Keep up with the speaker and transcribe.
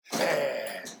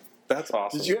That's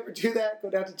awesome. Did you ever do that? Go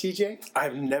down to TJ?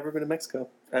 I've never been to Mexico.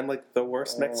 I'm like the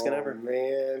worst Mexican ever.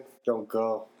 Man, don't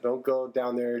go. Don't go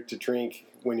down there to drink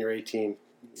when you're 18.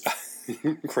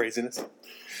 Craziness.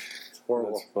 It's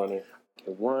horrible. That's funny.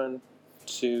 Okay, 1,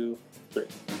 2, 3.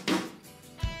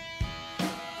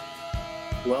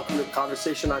 Welcome to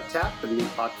Conversation on Tap, a new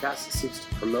podcast that seeks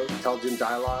to promote intelligent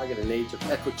dialogue in an age of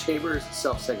echo chambers and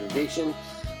self-segregation.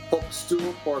 Pull up a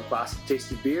stool, pour a glass of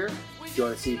tasty beer.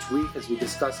 Join us each week as we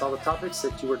discuss all the topics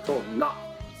that you were told not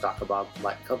to talk about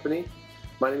like company.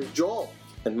 My name is Joel.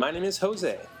 And my name is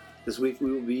Jose. This week we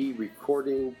will be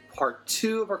recording part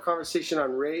 2 of our conversation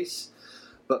on race.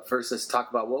 But first, let's talk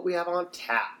about what we have on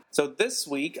tap. So this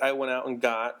week I went out and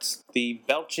got the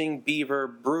Belching Beaver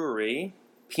Brewery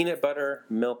Peanut Butter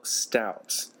Milk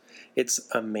Stout. It's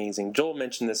amazing. Joel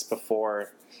mentioned this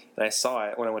before, and I saw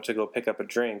it when I went to go pick up a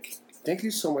drink. Thank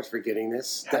you so much for getting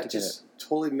this. Had to That get just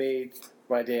totally made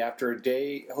my day. After a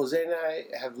day, Jose and I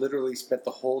have literally spent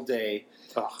the whole day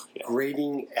Oh, yeah.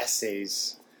 grading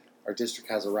essays. Our district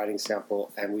has a writing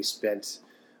sample, and we spent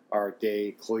our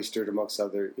day cloistered amongst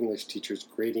other English teachers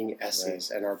grading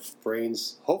essays, and our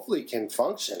brains hopefully can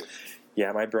function.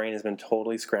 Yeah, my brain has been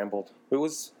totally scrambled. It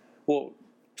was,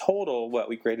 total,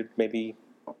 we graded maybe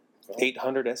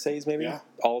 800 essays, maybe? Yeah.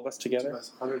 All of us together?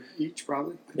 100 each,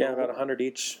 probably. Yeah, about 100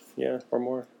 each, or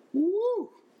more. Woo!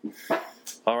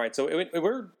 All right, so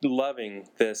we're loving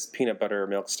this peanut butter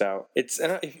milk stout.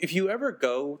 If you ever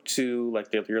go to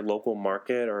like your local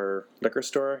market or liquor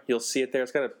store, you'll see it there.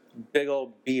 It's got a big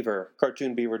old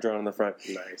cartoon beaver drawn on the front.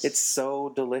 Nice. It's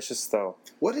so delicious, though.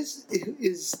 What is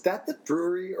that the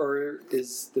brewery, or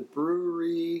is the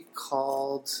brewery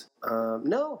called?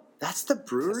 No, that's the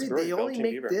brewery. That's the brewery, They only Belching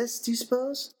make Beaver. this, do you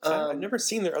suppose? I've never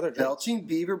seen their other drinks. Belching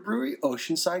Beaver Brewery,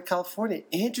 Oceanside, California.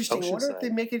 Interesting. I wonder if Oceanside. they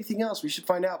make anything else. We should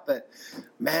find out. But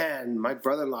man, my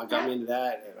brother-in-law got me into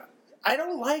that. And I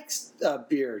don't like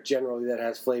beer generally that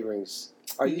has flavorings.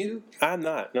 Are you? I'm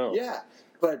not. No. Yeah.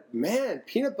 But man,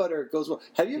 peanut butter goes well.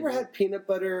 Have you ever had peanut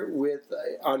butter with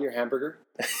on your hamburger?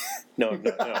 No.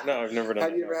 I've never done.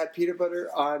 Have that, you ever had peanut butter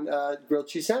on a grilled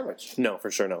cheese sandwich? No,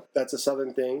 for sure, no. That's a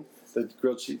southern thing, the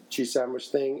grilled cheese sandwich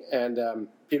thing. And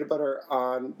peanut butter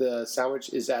on the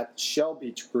sandwich is at Shell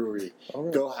Beach Brewery. Oh,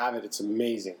 really? Go have it. It's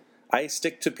amazing. I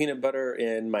stick to peanut butter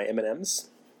in my M&Ms.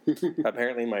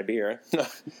 Apparently, in my beer.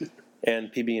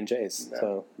 And PB&Js. Yeah.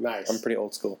 So Nice. I'm pretty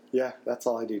old school. Yeah, that's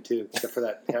all I do too, except for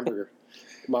that hamburger.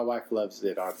 My wife loves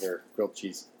it on her grilled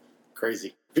cheese.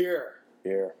 Crazy. Beer.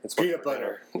 It's Peanut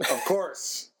butter. Of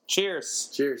course. Cheers.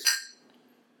 Cheers.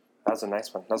 That was a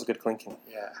nice one. That was a good clinking.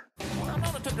 Yeah. Well,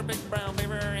 Mama took her big brown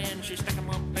beaver and she stuck him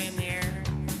up in the air.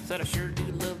 Said I sure do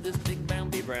love this big brown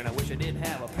beaver and I wish I did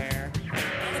have a pair.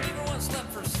 Well, the beaver once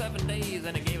slept for 7 days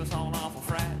and it gave us all an awful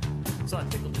fright. So I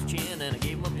tickled his chin and I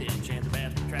gave him a pinch and the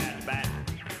bastard tried to bite.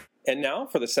 And now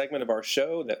for the segment of our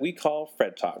show that we call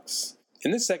Fred Talks. In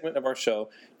this segment of our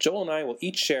show, Joel and I will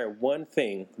each share one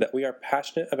thing that we are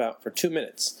passionate about for 2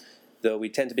 minutes, though we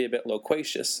tend to be a bit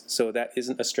loquacious, so that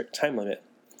isn't a strict time limit.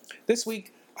 This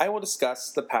week, I will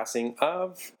discuss the passing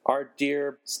of our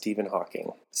dear Stephen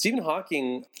Hawking. Stephen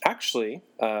Hawking actually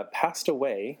passed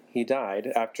away. He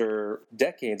died after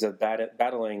decades of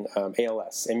battling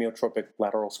ALS, amyotrophic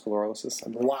lateral sclerosis.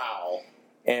 Wow.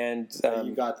 And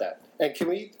You got that. And can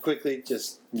we quickly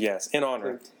just yes, in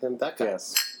honor. thank him? That guy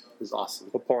Yes. is awesome.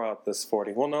 We'll pour out this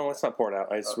 40. Well, no, let's not pour it out.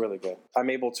 It's really good.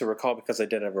 I'm able to recall because I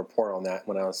did a report on that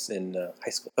when I was in high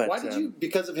school. But, Why did you?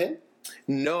 Because of him?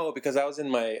 No, because I was in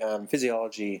my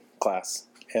physiology class,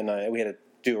 and we had to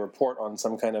do a report on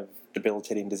some kind of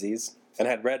debilitating disease. And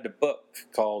I had read a book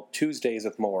called Tuesdays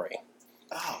with Maury,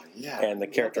 Oh, yeah. and the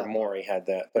character Maury had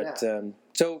that. But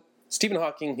so Stephen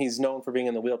Hawking, he's known for being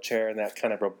in the wheelchair and that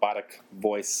kind of robotic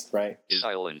voice, right?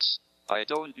 Silence. I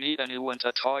don't need anyone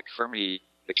to talk for me,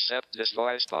 except this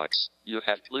voice box. You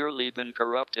have clearly been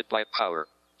corrupted by power.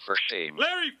 For shame.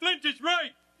 Larry Flint is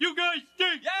right. You guys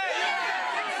stink.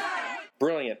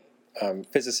 Brilliant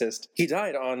physicist. He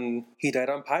died on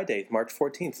Pi Day, March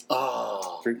 14th.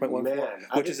 Oh, 3.14, man.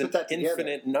 I which didn't is an put that together.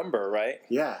 infinite number, right?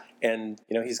 Yeah. And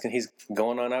he's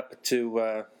going on up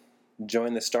to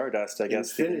join the Stardust, I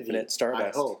guess, the infinite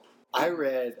Stardust. I hope. I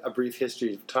read A Brief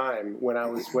History of Time when I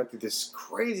went through this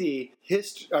crazy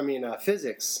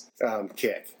physics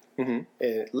kick.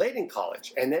 Late in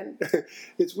college. And then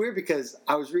it's weird because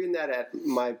I was reading that at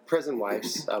my present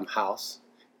wife's house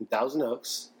in Thousand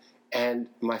Oaks, and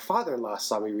my father-in-law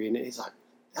saw me reading it. He's like,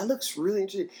 that looks really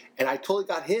interesting. And I totally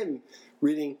got him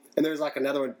reading, and there's like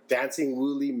another one, Dancing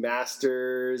Woolly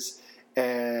Masters,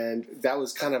 and that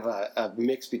was kind of a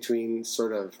mix between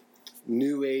sort of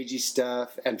new agey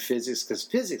stuff and physics, because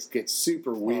physics gets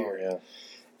super weird. Oh,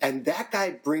 yeah. And that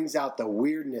guy brings out the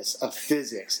weirdness of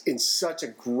physics in such a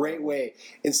great way,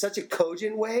 in such a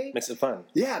cogent way. Makes it fun.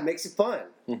 Yeah, it makes it fun.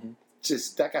 Mm-hmm.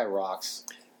 Just, that guy rocks.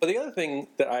 But the other thing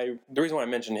the reason why I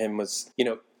mentioned him was,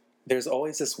 there's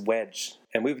always this wedge,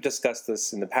 and we've discussed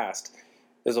this in the past.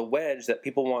 There's a wedge that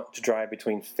people want to drive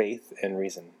between faith and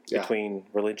reason, between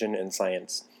religion and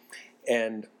science.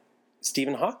 And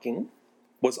Stephen Hawking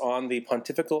was on the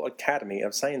Pontifical Academy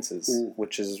of Sciences,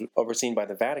 which is overseen by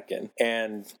the Vatican.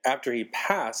 And after he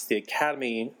passed, the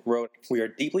Academy wrote, "We are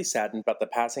deeply saddened about the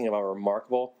passing of our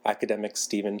remarkable academic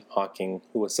Stephen Hawking,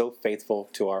 who was so faithful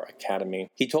to our Academy.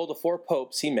 He told the 4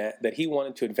 popes he met that he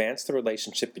wanted to advance the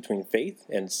relationship between faith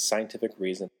and scientific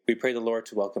reason. We pray the Lord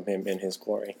to welcome him in his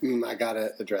glory." I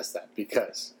gotta address that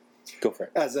because... Go for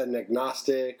it. As an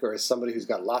agnostic or as somebody who's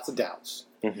got lots of doubts,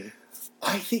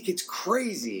 I think it's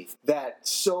crazy that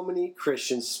so many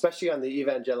Christians, especially on the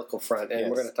evangelical front, and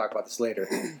we're going to talk about this later,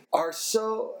 are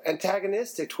so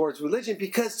antagonistic towards religion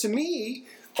because to me,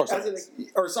 science,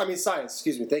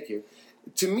 excuse me, thank you.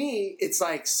 To me, it's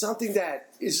like something that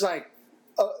is like,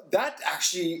 that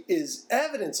actually is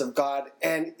evidence of God,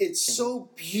 and it's so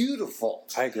beautiful.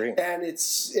 I agree. And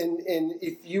it's and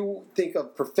if you think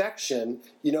of perfection,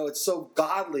 it's so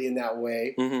godly in that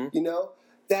way.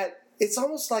 That it's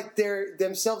almost like they're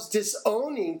themselves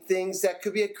disowning things that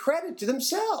could be a credit to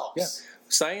themselves. Yeah.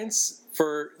 Science,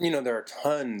 there are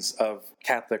tons of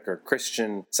Catholic or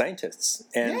Christian scientists,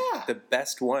 and the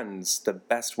best ones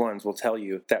will tell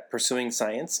you that pursuing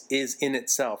science is in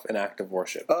itself an act of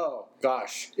worship. Oh,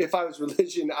 gosh. If I was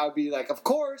religion, I would be like, of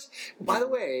course. By the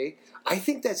way, I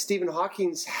think that Stephen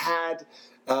Hawking's had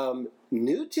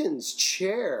Newton's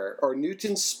chair or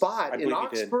Newton's spot in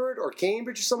Oxford or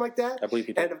Cambridge or something like that. I believe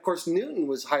he did. And, of course, Newton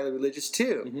was highly religious,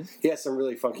 too. He has some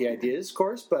really funky ideas, of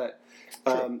course, but...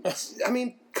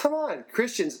 come on,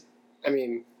 Christians.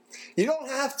 You don't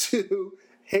have to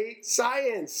hate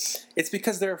science. It's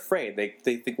because they're afraid.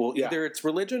 They think, well, either it's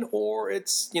religion or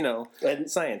it's,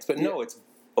 science. But no, it's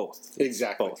both.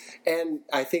 Exactly. Both. And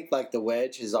I think, the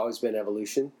wedge has always been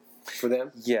evolution for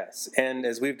them. Yes. And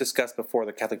as we've discussed before,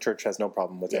 the Catholic Church has no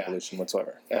problem with evolution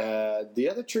whatsoever. The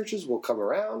other churches will come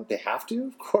around. They have to,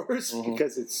 of course,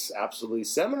 because it's absolutely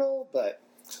seminal, but...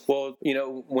 Well,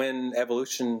 when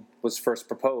evolution was first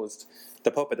proposed,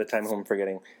 the Pope at the time, whom I'm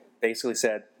forgetting, basically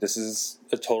said, this is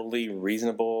a totally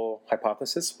reasonable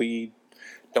hypothesis. We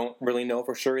don't really know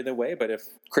for sure either way, but if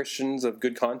Christians of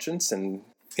good conscience and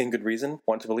in good reason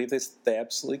want to believe this, they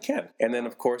absolutely can. And then,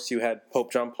 of course, you had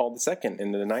Pope John Paul II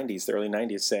in the early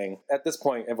 90s, saying, at this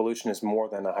point, evolution is more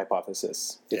than a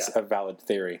hypothesis. It's a valid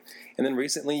theory. And then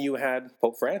recently you had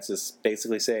Pope Francis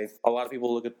basically say, a lot of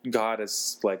people look at God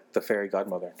as like the fairy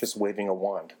godmother, just waving a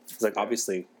wand. It's like,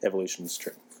 obviously, evolution is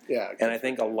true. Yeah. And I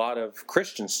think a lot of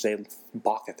Christians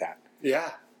balk at that.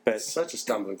 Yeah. But it's such a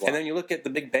stumbling block. And then you look at the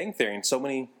Big Bang Theory, and so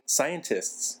many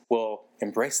scientists will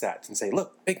embrace that and say,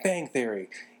 look, Big Bang Theory,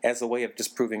 as a way of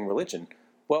disproving religion.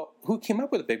 Well, who came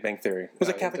up with the Big Bang Theory? It was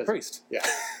a Catholic priest. Yeah.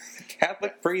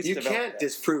 Catholic priest. You can't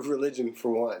disprove religion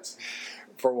for once.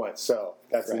 So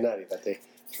that's nutty that they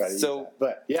try to use that.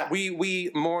 But yeah. We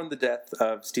mourn the death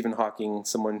of Stephen Hawking,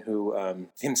 someone who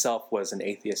himself was an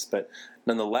atheist, but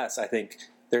nonetheless, I think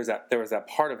there was that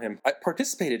part of him. I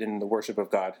participated in the worship of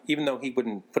God, even though he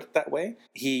wouldn't put it that way.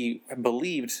 He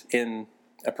believed in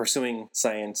pursuing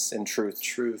science and truth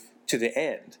to the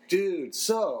end. Dude,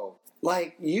 so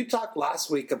you talked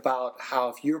last week about how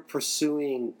if you're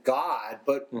pursuing God,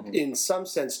 but in some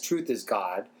sense truth is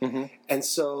God, and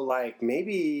so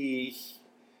maybe,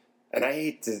 and I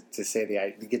hate to say the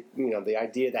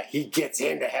idea that he gets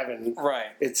into heaven.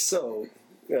 Right. It's so.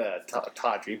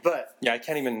 Tawdry, but I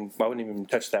wouldn't even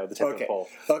touch that with a 10-foot pole.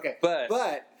 Okay, but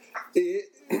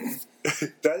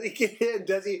does he get in?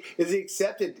 Is he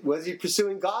accepted? Was he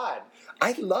pursuing God?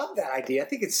 I love that idea. I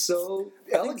think it's so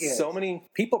elegant. So many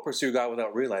people pursue God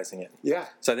without realizing it. Yeah.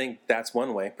 So I think that's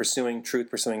one way, pursuing truth,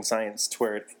 pursuing science, to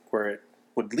where it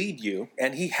would lead you.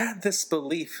 And he had this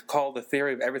belief called the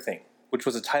theory of everything, which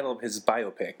was the title of his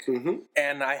biopic.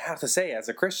 And I have to say, as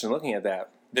a Christian looking at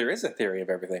that, there is a theory of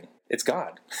everything. It's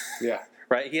God. Yeah.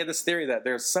 Right? He had this theory that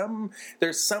there's some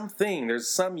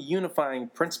unifying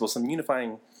principle, some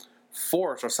unifying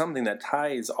force or something that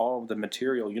ties all of the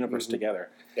material universe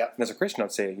together. Yep. And as a Christian,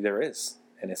 I'd say there is,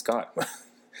 and it's God.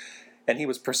 And he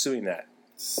was pursuing that.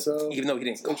 So even though he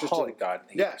didn't call it God,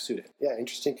 he pursued it. Yeah,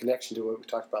 interesting connection to what we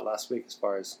talked about last week as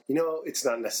far as, it's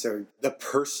not necessarily the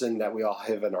person that we all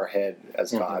have in our head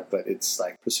as God, but it's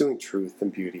pursuing truth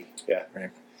and beauty. Yeah.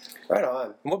 Right. Right on.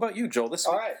 And what about you, Joel? This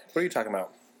week, all right. What are you talking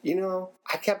about?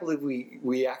 I can't believe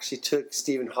we actually took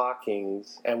Stephen Hawking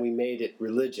and we made it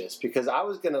religious, because I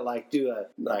was going to do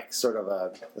a sort of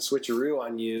a switcheroo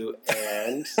on you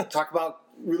and talk about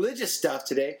religious stuff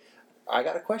today. I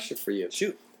got a question for you.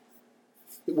 Shoot.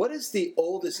 What is the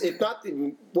oldest, if not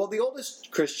the oldest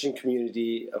Christian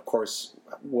community, of course,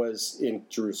 was in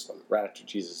Jerusalem right after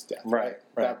Jesus' death. Right.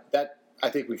 That I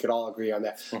think we could all agree on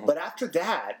that. Mm-hmm. But after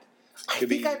that, I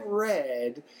think I've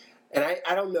read, and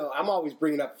I don't know, I'm always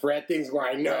bringing up Fred things where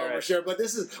I know for sure, but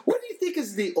what do you think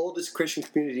is the oldest Christian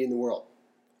community in the world?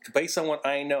 Based on what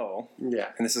I know, and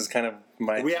this is kind of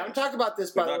my... We haven't talked about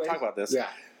this, by the way. We haven't talked about this. Yeah.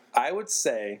 I would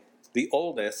say the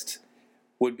oldest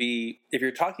would be, if you're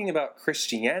talking about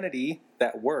Christianity,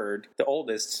 that word, the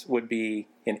oldest would be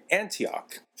in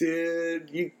Antioch. Dude,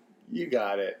 you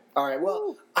got it. All right,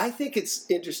 well, I think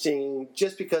it's interesting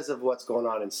just because of what's going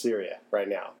on in Syria right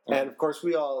now. Mm-hmm. And, of course,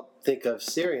 we all think of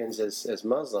Syrians as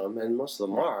Muslim, and most of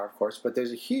them are, of course, but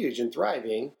there's a huge and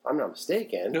thriving, I'm not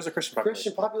mistaken, there's a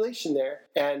Christian population there.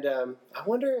 And I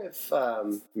wonder if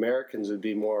Americans would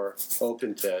be more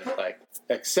open to,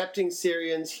 accepting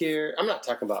Syrians here. I'm not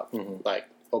talking about,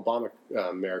 Obama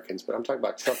Americans, but I'm talking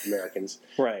about Trump Americans.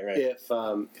 Right.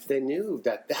 If they knew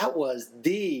that was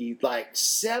the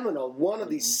seminal, one of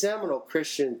these seminal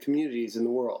Christian communities in the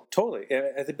world. Totally.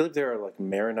 I believe there are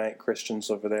Maronite Christians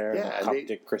over there. Yeah,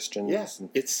 Coptic Christians. Yeah,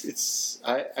 it's.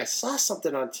 I saw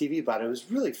something on TV about it. It was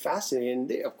really fascinating. And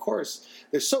they, of course,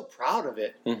 they're so proud of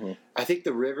it. Mm-hmm. I think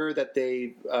the river that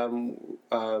they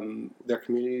their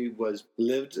community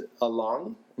lived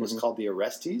along was called the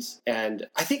Orestes, and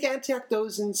I think Antioch, though,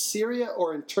 is in Syria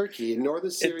or in Turkey, in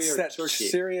northern Syria or Turkey.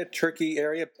 Syria, Turkey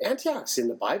area. Antioch's in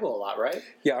the Bible a lot, right?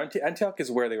 Yeah, Antioch is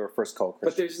where they were first called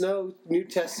Christians. But there's no New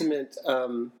Testament.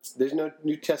 There's no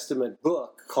New Testament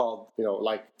book called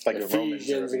like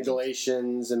Ephesians and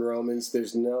Galatians and Romans.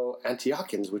 There's no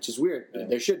Antiochians, which is weird. Yeah.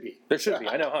 There should be. There should be.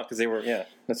 I know, because they were. Yeah,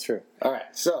 that's true. All right,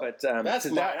 so that's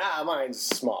mine. Mine's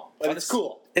small, but it's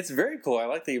cool. It's very cool. I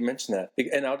like that you mentioned that.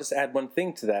 And I'll just add one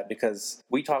thing to that, because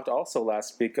we talked also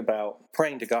last week about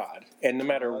praying to God. And no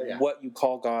matter what you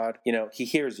call God, He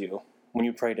hears you when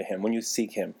you pray to Him, when you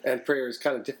seek Him. And prayer is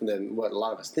kind of different than what a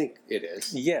lot of us think it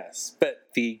is. Yes, but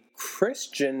the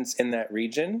Christians in that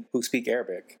region who speak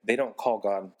Arabic, they don't call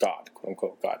God, quote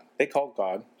unquote God. They call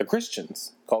God, the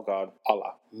Christians call God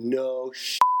Allah. No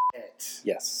shit.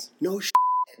 Yes. No shit.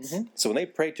 Mm-hmm. So when they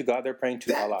pray to God, they're praying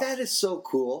to Allah. That is so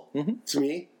cool to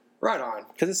me. Right on.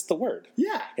 Because it's the word.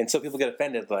 Yeah. And so people get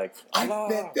offended, Allah. I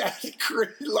bet that a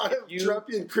lot of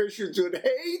Trumpian Christians would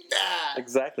hate that.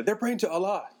 Exactly. They're praying to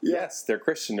Allah. Yeah. Yes, they're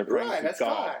Christian. They're praying to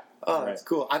God. Oh, that's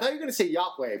cool. I thought you were going to say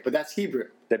Yahweh, but that's Hebrew.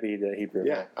 That'd be the Hebrew.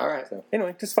 Yeah, all right. So,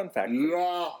 anyway, just fun fact.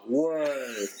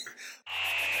 Yahweh.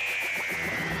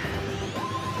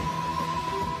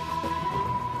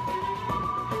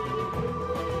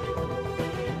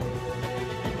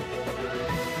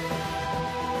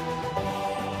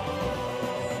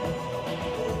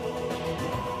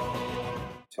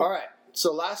 All right,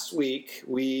 so last week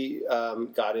we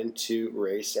got into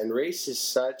race, and race is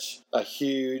such a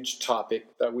huge topic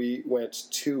that we went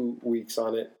 2 weeks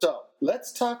on it. So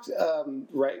let's talk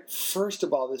first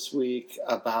of all this week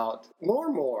about more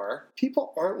and more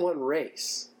people aren't one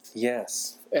race.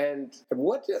 Yes. And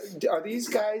what are these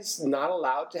guys not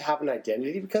allowed to have an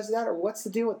identity because of that, or what's the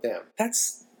deal with them?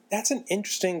 That's an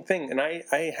interesting thing, and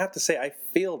I have to say I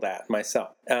feel that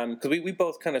myself, because we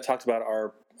both kind of talked about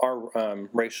our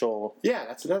racial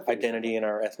that's another thing. Identity and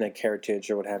our ethnic heritage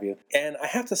or what have you. And I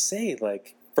have to say,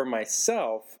 for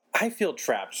myself, I feel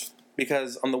trapped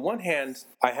because on the one hand,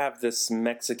 I have this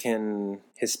Mexican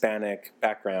Hispanic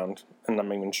background, and I'm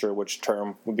not even sure which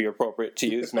term would be appropriate to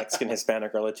use, Mexican,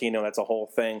 Hispanic, or Latino, that's a whole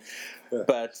thing. Yeah.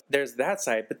 But there's that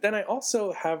side. But then I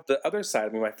also have the other side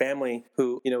of me, my family,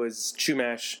 who, is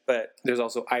Chumash, but there's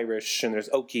also Irish, and there's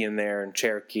Okie in there, and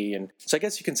Cherokee. And so I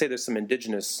guess you can say there's some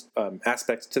indigenous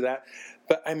aspects to that.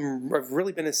 But I've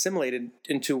really been assimilated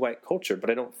into white culture, but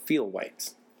I don't feel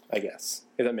white, I guess,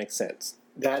 if that makes sense.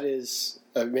 That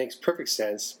makes perfect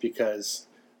sense, because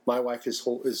my wife is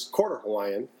quarter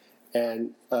Hawaiian,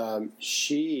 and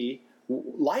she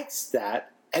likes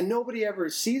that, and nobody ever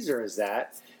sees her as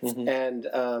that. Mm-hmm. And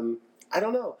I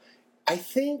don't know. I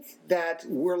think that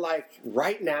we're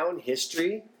right now in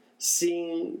history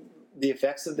seeing the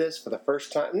effects of this for the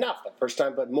first time. Not for the first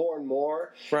time, but more and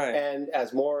more. Right. And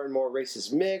as more and more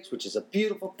races mix, which is a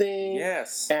beautiful thing.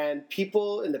 Yes. And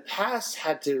people in the past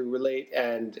had to relate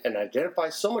and identify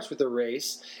so much with their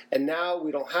race. And now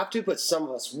we don't have to, but some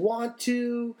of us want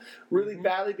to really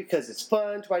badly because it's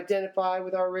fun to identify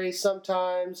with our race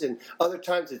sometimes. And other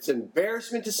times it's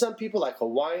embarrassment to some people, like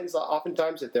Hawaiians,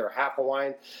 oftentimes, if they're half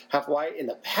Hawaiian, half white. In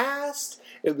the past,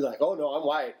 it would be like, oh, no, I'm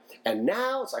white. And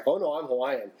now it's like, oh, no, I'm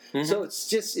Hawaiian. So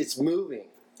it's moving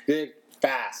big,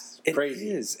 fast,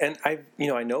 crazy. It is. And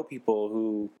I know people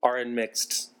who are in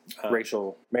mixed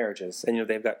racial marriages, and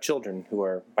they've got children who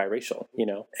are biracial.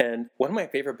 And one of my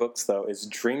favorite books, though, is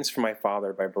Dreams from My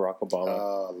Father by Barack Obama.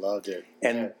 Oh, loved it.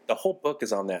 And the whole book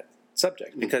is on that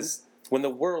subject because when the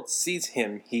world sees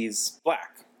him, he's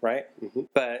black, right?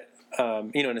 But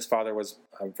and his father was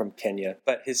from Kenya,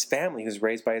 but his family, he was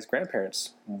raised by his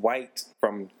grandparents, white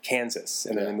from Kansas,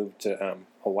 and then they moved to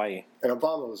Hawaii. And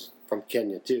Obama was from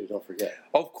Kenya too. Don't forget.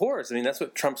 Of course, I mean that's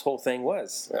what Trump's whole thing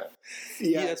was.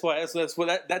 Yeah. That's why.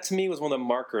 That to me was one of the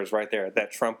markers right there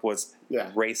that Trump was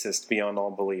racist beyond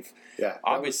all belief. Yeah,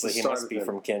 obviously he must be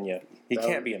from Kenya. He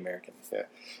can't be American. Yeah.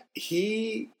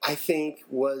 He, I think,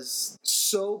 was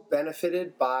so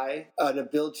benefited by an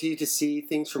ability to see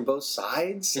things from both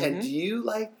sides. And do you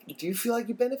feel like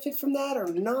you benefit from that or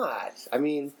not? I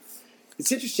mean,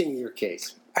 it's interesting in your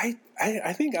case. I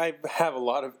think I have a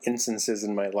lot of instances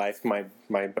in my life, my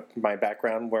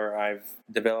background, where I've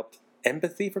developed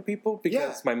empathy for people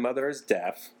because my mother is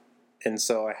deaf. And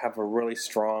so I have a really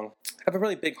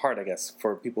big heart, I guess,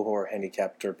 for people who are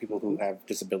handicapped or people who have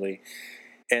disability.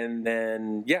 And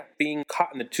then, being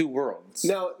caught in the two worlds.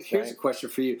 Now, here's a question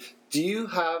for you. Do you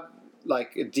have,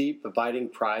 like, a deep, abiding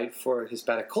pride for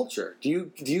Hispanic culture?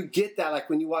 Do you get that, like,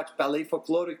 when you watch Ballet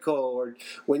Folklorico or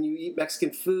when you eat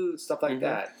Mexican food, stuff like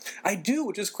that? I do,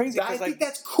 which is crazy. I think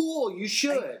that's cool. You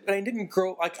should. But I didn't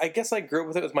grow, I guess I grew up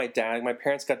with it with my dad. My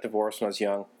parents got divorced when I was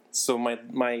young. So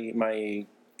my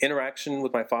interaction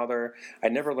with my father, I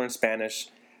never learned Spanish.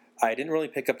 I didn't really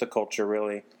pick up the culture,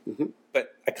 really.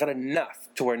 But I got enough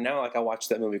to where now, like, I watched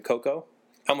that movie Coco.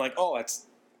 I'm like, oh, that's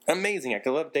amazing. I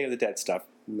could love Day of the Dead stuff.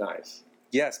 Nice.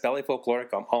 Yes, Ballet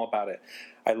Folklorico. I'm all about it.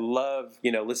 I love,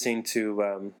 listening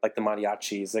to, like, the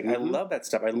mariachis. Like, I love that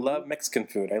stuff. I love Mexican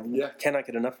food. I cannot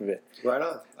get enough of it. Right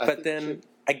on. But then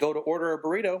I go to order a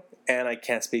burrito, and I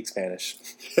can't speak Spanish.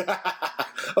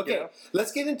 Okay,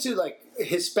 let's get into, like,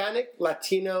 Hispanic,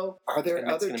 Latino. Are there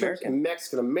other terms?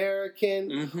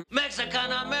 Mexican-American.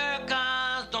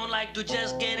 Mexican-Americans don't like to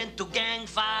just get into gang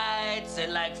fights. They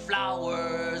like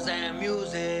flowers and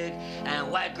music and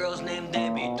white girls named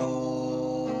Debbie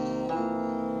too.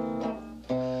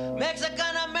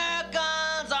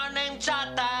 Mexican-Americans are named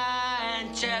Chata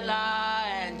and Chela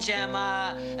and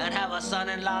Chema and have a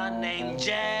son-in-law named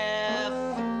Jeff.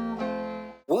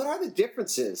 What are the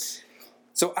differences?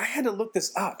 So I had to look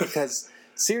this up because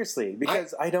seriously,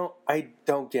 I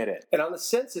don't get it. And on the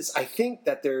census, I think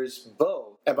that there's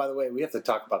both. And by the way, we have to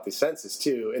talk about the census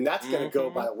too, and that's going to go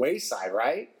by the wayside,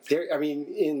 right?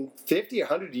 In 50,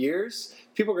 100 years,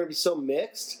 people are going to be so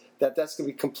mixed that that's going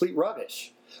to be complete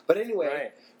rubbish. But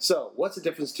anyway, So what's the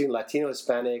difference between Latino,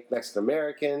 Hispanic, Mexican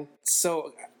American?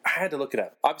 So I had to look it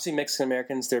up. Obviously, Mexican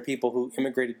Americans, they're people who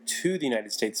immigrated to the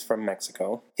United States from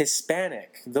Mexico.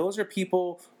 Hispanic, those are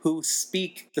people who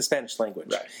speak the Spanish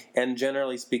language. Right. And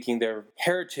generally speaking, their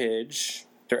heritage,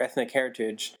 their ethnic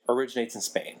heritage, originates in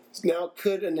Spain. Now,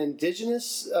 could an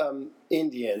indigenous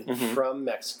Indian from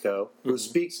Mexico who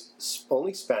speaks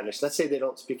only Spanish, let's say they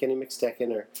don't speak any Mixtecan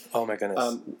or... Oh, my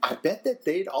goodness. I bet that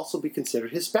they'd also be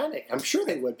considered Hispanic. I'm sure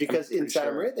they would, because in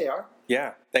Santa Maria they are.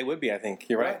 Yeah, they would be, I think.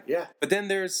 You're right. Yeah. But then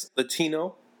there's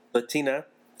Latino, Latina,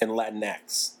 and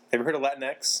Latinx. Ever heard of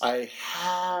Latinx? I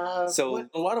have. So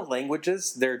a lot of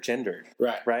languages, they're gendered.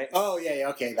 Right. Oh, yeah,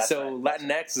 okay. That's so right.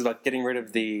 Latinx is about getting rid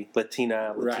of the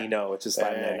Latino, which is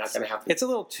Latinx. Not gonna happen. It's a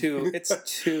little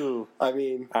too, I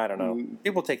mean... I don't know.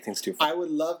 People take things too far. I would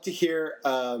love to hear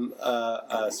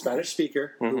a Spanish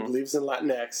speaker who believes in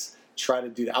Latinx try to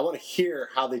do that. I want to hear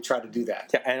how they try to do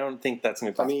that. Yeah, I don't think that's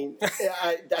going to be possible.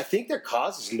 I mean, I think their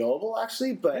cause is noble,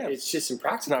 actually, but it's just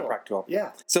impractical. It's not practical.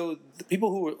 Yeah. So the people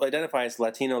who identify as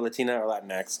Latino, Latina, or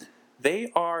Latinx,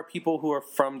 they are people who are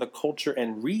from the culture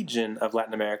and region of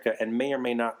Latin America and may or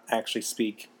may not actually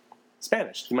speak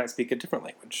Spanish. You might speak a different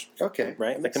language. Okay.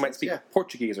 Right? Like they might speak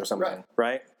Portuguese or something.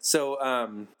 Right?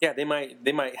 So, they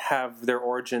might have their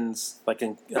origins like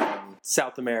in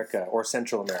South America or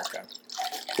Central America.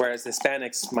 Whereas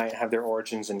Hispanics might have their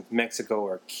origins in Mexico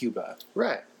or Cuba.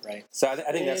 Right. So I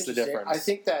think that's the difference. I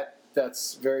think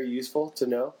that's very useful to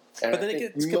know. And But then I it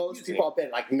think gets most confusing. people, I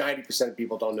bet like 90% of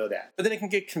people don't know that. But then it can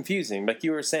get confusing. Like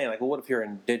you were saying, like, well, what if you're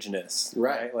indigenous?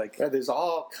 Right. Like, Yeah, there's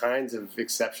all kinds of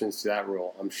exceptions to that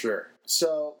rule, I'm sure.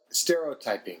 So,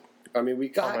 stereotyping. I mean, we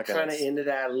my got kind of goodness. into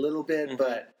that a little bit,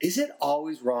 but is it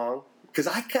always wrong? Because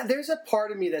there's a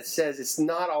part of me that says it's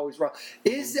not always wrong.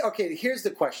 Okay, here's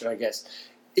the question, I guess.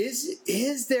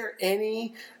 Is there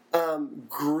any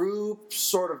group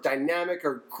sort of dynamic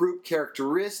or group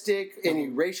characteristic, any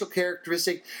racial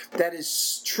characteristic that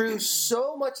is true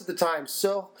so much of the time,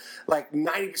 so like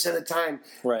 90% of the time,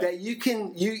 Right. that you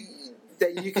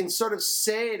can sort of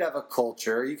say it of a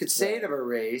culture, you could say it of a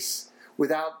race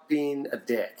without being a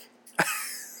dick?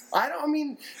 I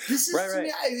mean, this is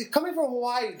Right. to me, coming from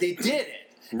Hawaii, they did it.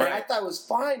 And I Right. thought it was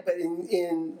fine, but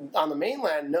on the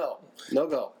mainland, no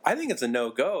go. I think it's a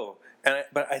no-go.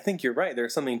 But I think you're right.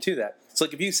 There's something to that. So,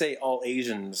 like, if you say all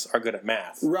Asians are good at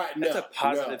math, Right, that's no, a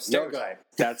positive no, stereotype.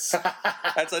 That's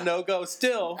a no-go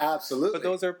still. Absolutely. But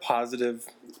those are positive,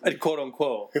 quote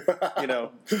unquote.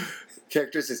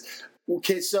 Characteristics.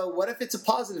 Okay, so what if it's a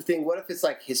positive thing? What if it's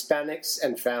like Hispanics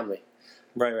and family?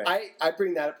 Right. I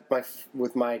bring that up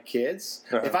with my kids.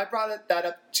 Uh-huh. If I brought that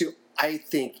up to, I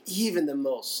think, even the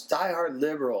most diehard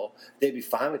liberal, they'd be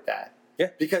fine with that. Yeah.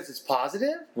 Because it's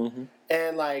positive,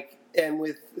 and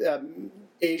with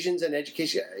Asians and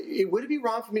education, would it be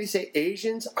wrong for me to say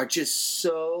Asians are just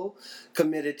so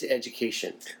committed to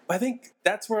education? I think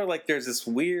that's where like there's this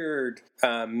weird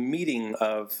meeting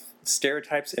of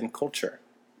stereotypes and culture.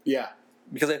 Yeah.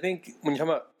 Because I think when you're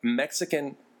talking about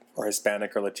Mexican or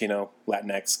Hispanic or Latino,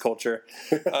 Latinx culture,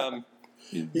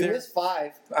 You missed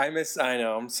 5. I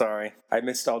know, I'm sorry. I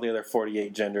missed all the other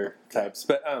 48 gender types.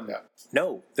 But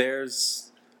no,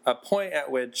 there's a point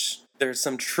at which there's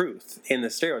some truth in the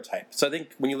stereotype. So I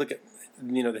think when you look at,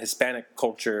 the Hispanic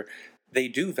culture, they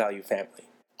do value family.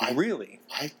 I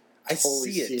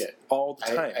totally see it all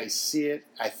the time. I see it.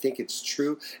 I think it's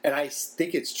true. And I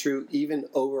think it's true even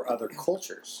over other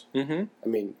cultures. Mm-hmm. I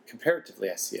mean, comparatively,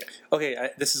 I see it. Okay,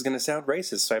 this is going to sound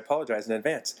racist, so I apologize in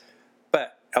advance.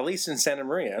 But at least in Santa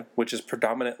Maria, which is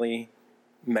predominantly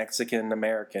Mexican,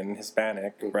 American,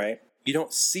 Hispanic, right? You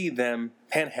don't see them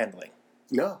panhandling.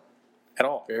 No. At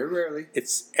all. Very rarely.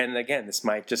 And again, this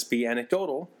might just be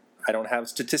anecdotal. I don't have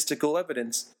statistical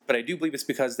evidence, but I do believe it's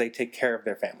because they take care of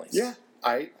their families. Yeah.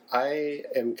 I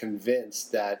am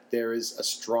convinced that there is a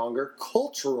stronger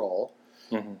cultural,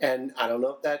 and I don't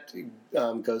know if that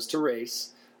goes to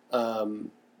race.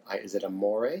 Is it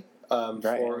amore?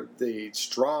 For the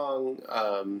strong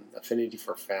affinity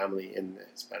for family in the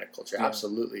Hispanic culture. Yeah.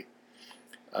 Absolutely.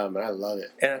 And I love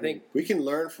it. And I think we can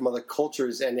learn from other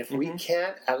cultures, and if we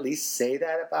can't at least say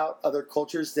that about other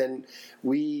cultures, then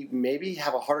we maybe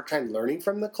have a harder time learning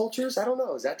from the cultures. I don't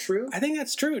know. Is that true? I think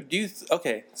that's true.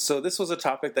 Okay, so this was a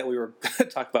topic that we were going to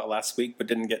talk about last week but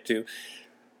didn't get to.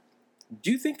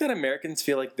 Do you think that Americans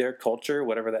feel like their culture,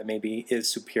 whatever that may be, is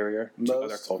superior to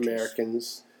other cultures? Most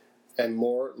Americans, and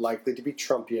more likely to be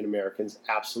Trumpian Americans,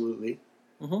 absolutely.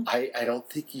 I don't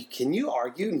think can you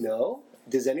argue no?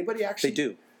 Does anybody actually? They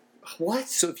do. What?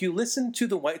 So if you listen to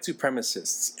the white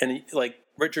supremacists and like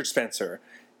Richard Spencer,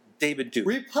 David Duke,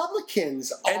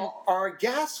 Republicans are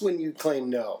aghast when you claim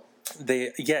no.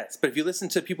 Yes, but if you listen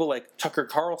to people like Tucker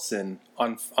Carlson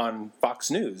on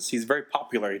Fox News, he's very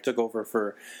popular. He took over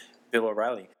for Bill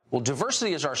O'Reilly. Well,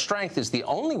 diversity is our strength is the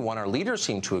only one our leaders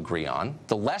seem to agree on.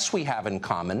 The less we have in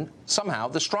common, somehow,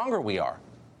 the stronger we are.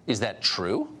 Is that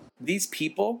true? These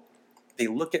people, they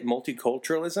look at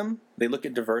multiculturalism, they look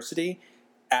at diversity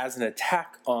as an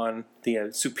attack on the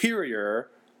superior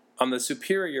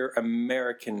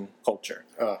American culture.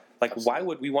 Why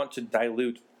would we want to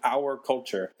dilute our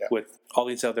culture with all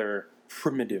these other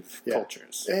primitive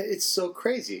cultures? It's so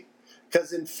crazy.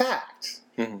 Because in fact,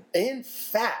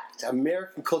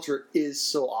 American culture is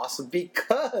so awesome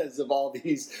because of all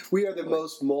these. We are the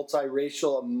most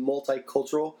multiracial and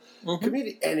multicultural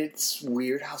community. And it's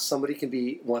weird how somebody can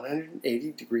be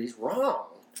 180 degrees wrong.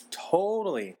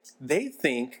 Totally. They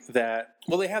think that,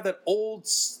 they have that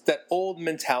old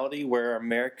mentality where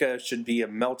America should be a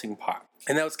melting pot.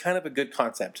 And that was kind of a good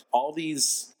concept. All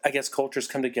these, I guess, cultures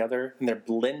come together and they're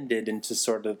blended into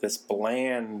sort of this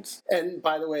bland. And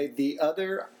by the way, the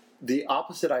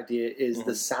opposite idea is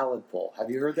the salad bowl.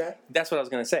 Have you heard that? That's what I was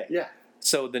going to say. Yeah.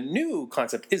 So the new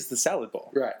concept is the salad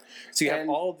bowl. Right. So you have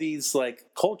all these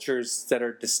cultures that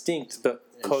are distinct but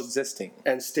coexisting.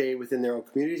 And stay within their own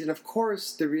communities. And of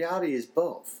course, the reality is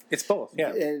both. It's both,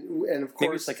 yeah. And of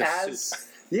course, maybe it's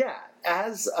soup.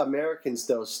 As Americans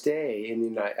though stay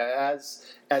in the as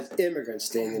immigrants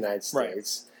stay in the United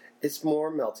States, it's more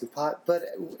melting pot. But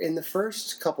in the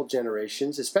first couple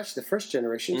generations, especially the first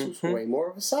generations, it was way more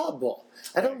of a salad bowl.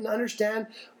 I don't understand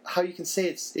how you can say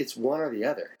it's one or the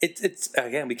other. It's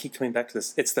again, we keep coming back to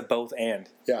this. It's the both and.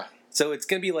 Yeah. So it's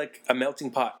going to be like a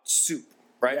melting pot soup,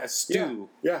 right? Yeah. A stew,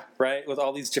 Yeah. right? With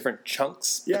all these different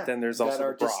chunks. Yeah. But then there's also that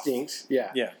are the broth. distinct.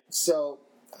 Yeah. Yeah. So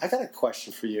I got a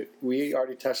question for you. We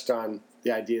already touched on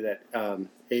the idea that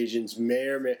Asians may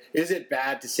or may... Is it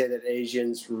bad to say that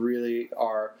Asians really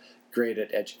are great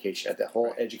at education, at the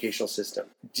whole educational system?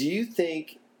 Do you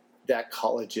think that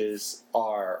colleges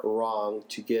are wrong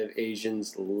to give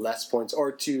Asians less points,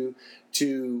 or to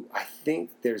I think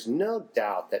there's no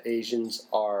doubt that Asians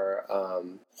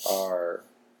are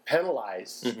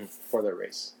penalized for their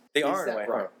race. They Is are, that right?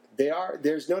 right? They are.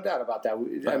 There's no doubt about that.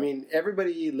 I mean,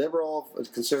 everybody, liberal,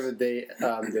 conservative, they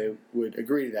would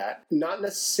agree to that. Not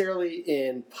necessarily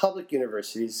in public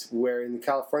universities, where in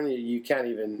California you can't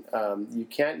even you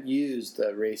can't use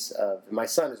the race of. My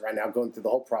son is right now going through the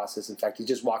whole process. In fact, he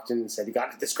just walked in and said he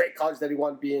got to this great college that he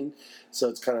wanted to be in. So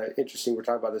it's kind of interesting. We're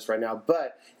talking about this right now,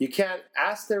 but you can't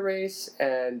ask their race,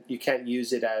 and you can't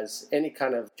use it as any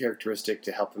kind of characteristic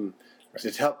to help them to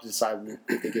decide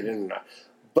if they get in or not.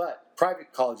 But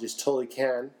private colleges totally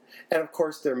can. And of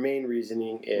course, their main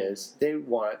reasoning is they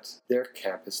want their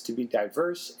campus to be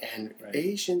diverse. And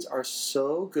Asians are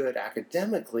so good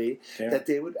academically that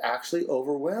they would actually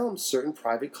overwhelm certain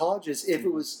private colleges if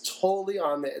it was totally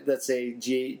on the, let's say,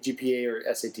 GPA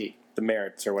or SAT. The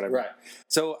merits or whatever. Right.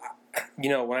 So,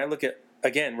 when I look at,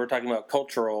 again, we're talking about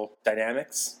cultural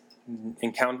dynamics,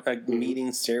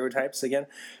 meeting stereotypes again,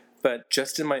 but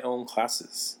just in my own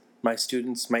classes, my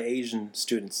students, my Asian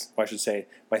students, or I should say,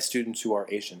 my students who are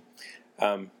Asian,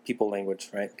 people language,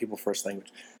 right? People first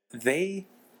language. They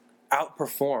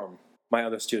outperform my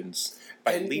other students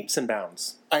by leaps and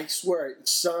bounds. I swear,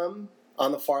 some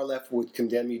on the far left would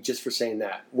condemn you just for saying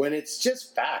that, when it's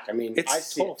just fact. I mean, It's I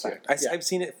see total it too. fact. I've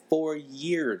seen it for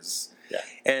years. Yeah.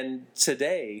 And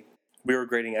today, we were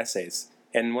grading essays,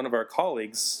 and one of our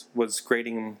colleagues was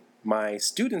grading my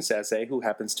student's essay, who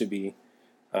happens to be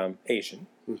Asian,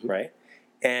 right?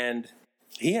 And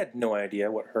he had no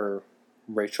idea what her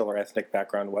racial or ethnic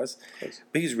background was,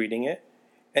 but he's reading it,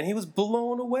 and he was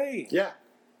blown away. Yeah.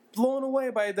 Blown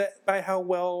away by how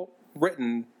well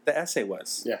written the essay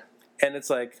was. Yeah. And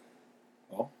it's like,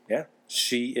 well, yeah,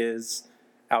 she is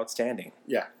outstanding.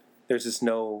 Yeah. There's just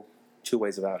no two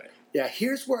ways about it. Yeah,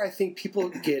 here's where I think people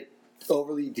get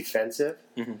overly defensive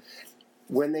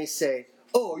when they say,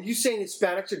 oh, are you saying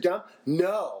Hispanics are dumb?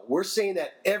 No, we're saying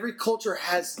that every culture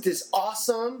has this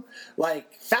awesome,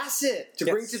 facet to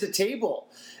bring to the table.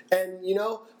 And,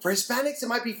 for Hispanics, it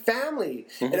might be family.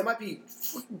 And it might be,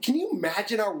 can you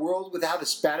imagine our world without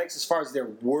Hispanics as far as their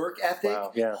work ethic?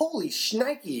 Wow, yeah. Holy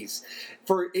shnikes.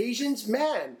 For Asians,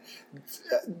 man,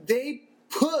 they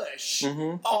push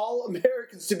all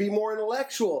Americans to be more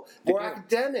intellectual, more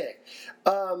academic.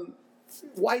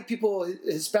 White people,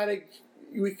 Hispanic,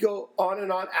 we go on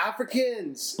and on.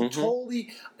 Africans,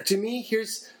 totally. To me,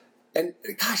 and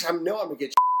gosh, I know I'm going to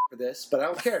get for this, but I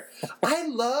don't care. I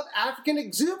love African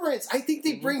exuberance. I think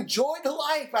they bring joy to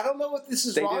life. I don't know what this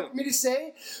is wrong for me to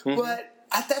say, but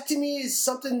that to me is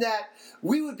something that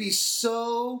we would be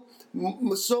so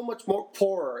much more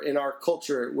poorer in our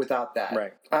culture without that.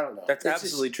 Right. I don't know. That's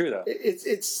absolutely true, though.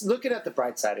 It's looking at the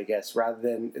bright side, I guess, rather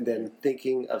than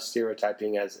thinking of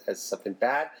stereotyping as something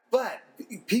bad. But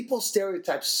people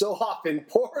stereotype so often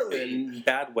poorly. In a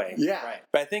bad way. Yeah. Right.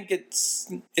 But I think it's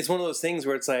one of those things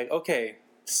where it's like, okay,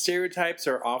 stereotypes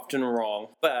are often wrong,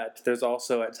 but there's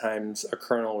also at times a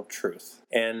kernel of truth.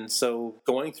 And so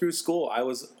going through school, I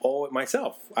was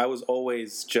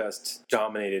always just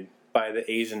dominated by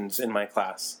the Asians in my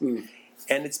class.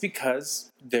 And it's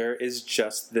because there is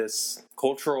just this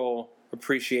cultural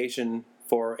appreciation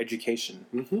for education.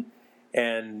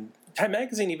 And Time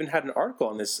Magazine even had an article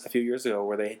on this a few years ago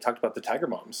where they talked about the Tiger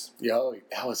Moms. Yo,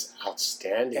 that was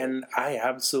outstanding. And I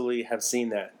absolutely have seen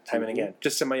that time and again,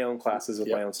 just in my own classes with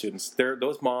my own students.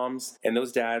 Those moms and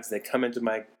those dads, they come into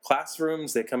my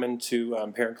classrooms, they come into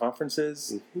parent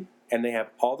conferences, and they have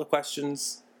all the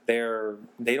questions.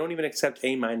 They don't even accept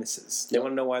A minuses. They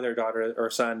want to know why their daughter or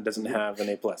son doesn't have an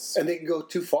A plus. And they can go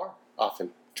too far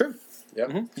often. True.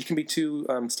 Yep. You can be too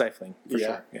stifling, for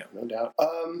sure. Yeah, no doubt.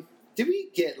 Did we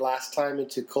get last time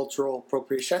into cultural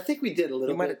appropriation? I think we did a little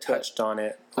bit. We might have touched on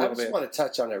it a I little just bit. want to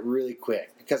touch on it really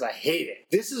quick because I hate it.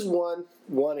 This is one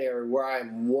area where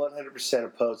I'm 100%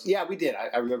 opposed. Yeah, we did.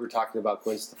 I remember talking about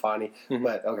Gwen Stefani.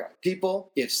 But, okay.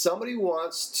 People, if somebody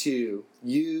wants to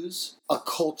use a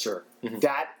culture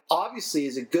that obviously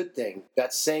is a good thing.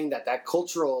 That's saying that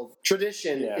cultural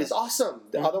tradition is awesome.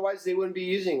 Otherwise, they wouldn't be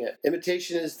using it.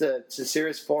 Imitation is the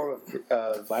sincerest form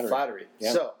of flattery.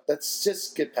 Yeah. So let's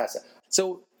just get past that.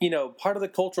 So, part of the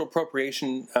cultural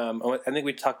appropriation, I think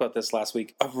we talked about this last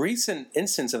week. A recent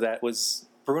instance of that was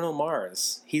Bruno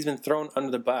Mars. He's been thrown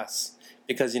under the bus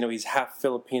because, he's half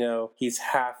Filipino, he's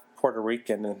half Puerto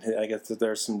Rican, and I guess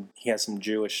he has some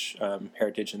Jewish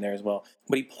heritage in there as well.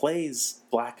 But he plays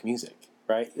black music,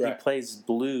 right? He plays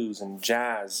blues and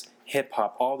jazz,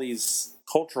 hip-hop, all these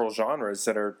cultural genres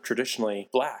that are traditionally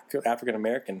black, African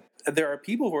American. There are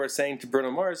people who are saying to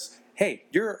Bruno Mars, hey,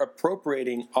 you're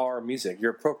appropriating our music.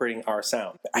 You're appropriating our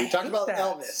sound. We talk about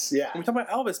Elvis. Yeah. We talk about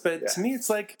Elvis, but to me it's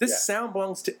like this sound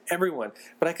belongs to everyone.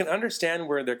 But I can understand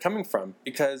where they're coming from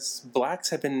because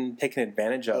blacks have been taken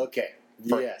advantage of. Okay.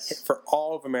 For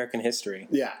all of American history.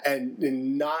 Yeah, and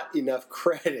not enough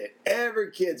credit ever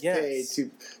gets paid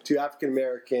to African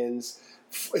Americans,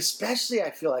 especially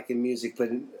I feel like in music, but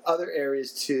in other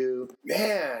areas too.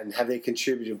 Man, have they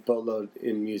contributed a boatload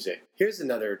in music. Here's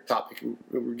another topic.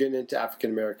 We're getting into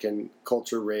African American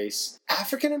culture, race.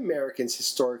 African Americans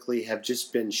historically have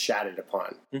just been shattered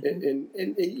upon, and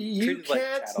you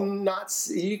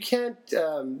can't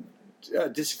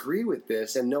disagree with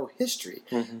this and know history.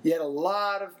 Yet a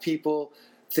lot of people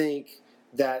think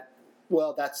that,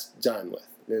 well, that's done with.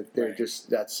 They're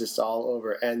that's just all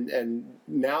over. And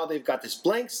now they've got this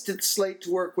blank slate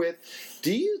to work with.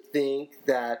 Do you think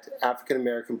that African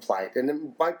American plight,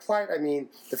 and by plight I mean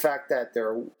the fact that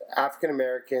there are African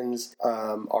Americans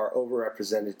are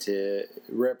represented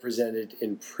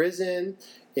in prison,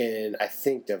 in I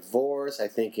think divorce, I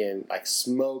think in like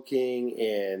smoking,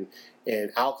 in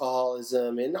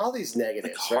alcoholism, and all these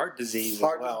negatives, like heart disease as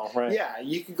well, right? Yeah,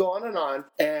 you could go on,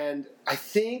 and I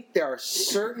think there are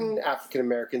certain African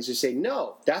Americans who say,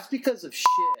 no, that's because of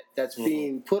shit that's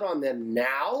being put on them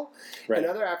now, and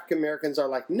other African Americans are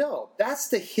like, no, that's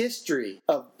the history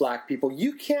of black people.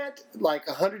 You can't, like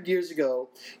 100 years ago,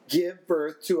 give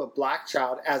birth to a black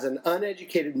child as an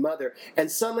uneducated mother, and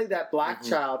suddenly that black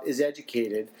child is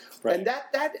educated, and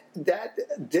that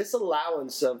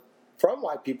disallowance from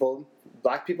white people,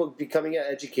 black people becoming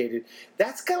educated,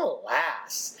 that's going to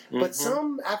last. But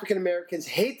some African Americans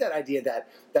hate that idea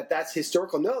that's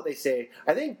historical. No, they say,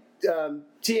 I think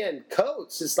T.N.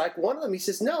 Coates is like one of them. He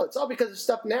says, no, it's all because of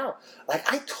stuff now.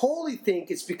 Like, I totally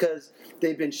think it's because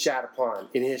they've been shat upon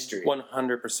in history.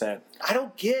 100%. I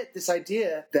don't get this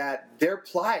idea that their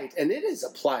plight, and it is a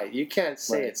plight. You can't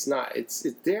say it's not. It's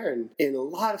there in a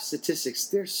lot of statistics.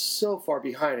 They're so far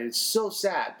behind, and it's so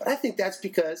sad. But I think that's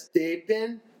because they've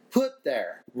been put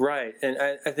there. Right. And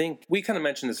I think we kind of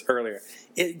mentioned this earlier.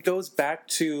 It goes back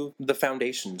to the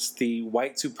foundations, the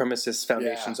white supremacist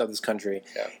foundations of this country.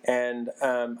 Yeah. And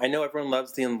I know everyone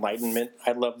loves the Enlightenment.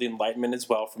 I love the Enlightenment as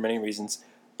well for many reasons.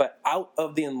 But out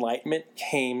of the Enlightenment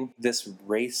came this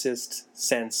racist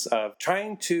sense of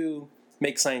trying to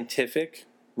make scientific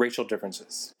racial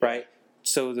differences, right?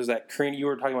 So there's that you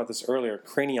were talking about this earlier,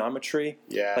 craniometry,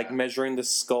 like measuring the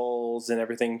skulls and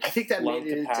everything. I think that made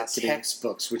it into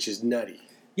textbooks, which is nutty.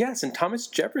 Yes, and Thomas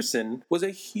Jefferson was a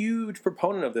huge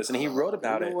proponent of this, and he wrote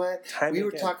about it. What? We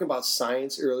were talking about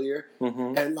science earlier,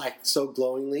 and like so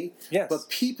glowingly. Yes. But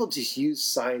people just use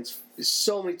science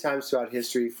so many times throughout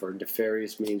history for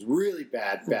nefarious means, really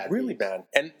bad means. Bad.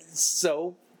 And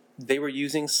so they were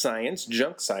using science,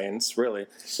 junk science, really.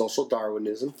 Social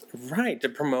Darwinism. Right, to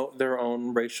promote their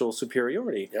own racial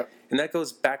superiority. Yep. And that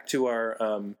goes back to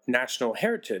our national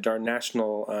heritage, our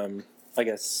national,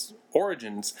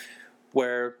 origins,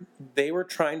 where they were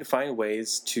trying to find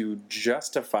ways to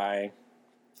justify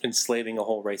enslaving a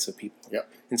whole race of people. Yep.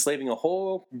 Enslaving a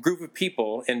whole group of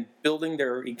people and building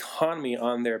their economy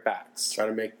on their backs. Trying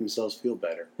to make themselves feel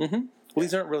better. Well,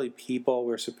 these aren't really people.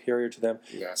 We're superior to them,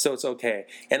 so it's okay.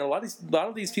 And a lot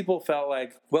of these people felt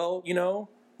like, well,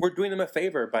 we're doing them a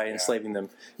favor by enslaving them.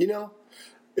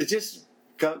 It just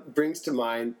brings to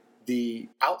mind the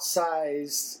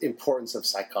outsized importance of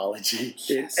psychology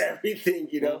in everything.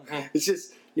 It's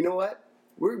just, you know what?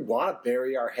 We want to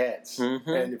bury our heads,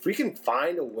 and if we can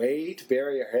find a way to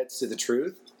bury our heads to the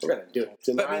truth, we're going to do it.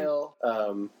 Denial.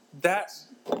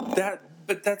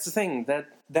 But that's the thing,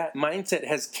 that mindset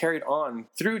has carried on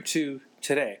through to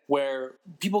today, where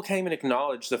people can't even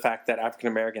acknowledge the fact that African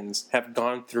Americans have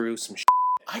gone through some shit.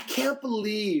 I can't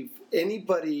believe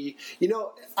anybody,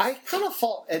 I kind of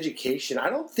fault education. I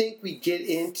don't think we get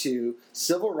into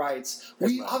civil rights.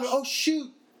 We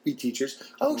teachers,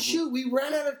 shoot, we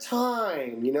ran out of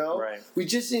time, Right. We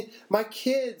just, my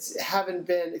kids haven't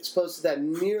been exposed to that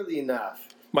nearly enough.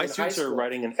 My students are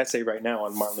writing an essay right now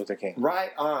on Martin Luther King.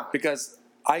 Right on. Because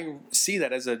I see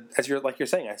that as you're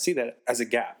saying, I see that as a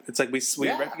gap. It's like we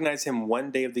Yeah. recognize him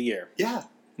one day of the year. Yeah.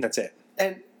 And that's it.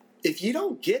 And if you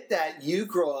don't get that, you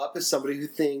grow up as somebody who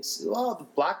thinks, well, the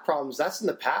black problems, that's in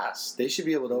the past. They should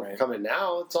be able to overcome it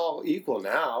now. It's all equal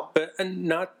now. But and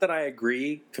not that I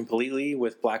agree completely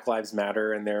with Black Lives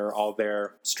Matter and all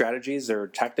their strategies or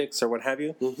tactics or what have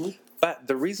you. Mm-hmm. But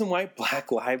the reason why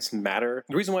Black Lives Matter,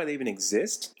 the reason why they even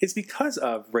exist, is because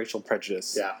of racial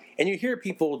prejudice. Yeah. And you hear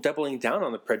people doubling down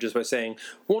on the prejudice by saying,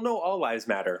 well, no, all lives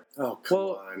matter. Oh, come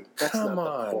Well, on. That's come not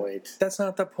on. the point. That's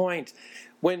not the point.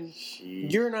 When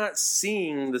Jeez. you're not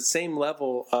seeing the same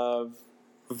level of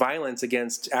violence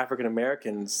against African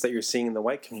Americans that you're seeing in the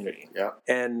white community. Yeah.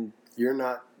 And You're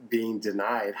not being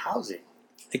denied housing.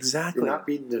 exactly. You're not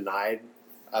being denied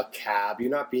a cab. You're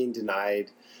not being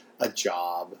denied a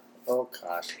job. Oh,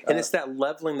 gosh. And it's that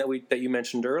leveling that you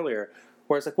mentioned earlier,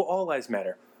 where it's like, well, all lives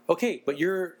matter. Okay, but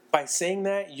by saying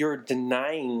that, you're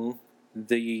denying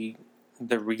the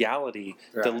reality,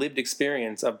 the Right. lived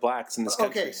experience of blacks in this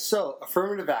country. Okay, so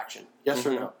affirmative action. Yes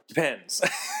or no? Depends.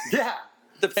 Yeah.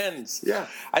 Depends. Yeah.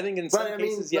 I think in some But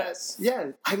cases, yes. yeah,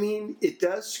 I mean, it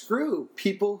does screw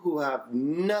people who have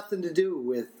nothing to do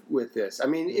with this. I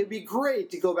mean, it'd be great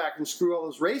to go back and screw all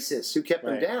those racists who kept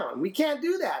them Right. down. We can't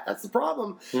do that. That's the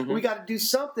problem. Mhm. We got to do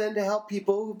something to help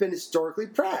people who've been historically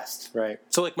oppressed. Right.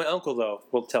 So, like my uncle, though,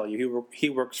 will tell you he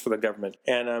works for the government,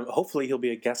 and hopefully he'll be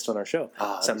a guest on our show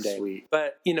That'd be someday. sweet.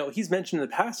 But he's mentioned in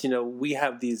the past, we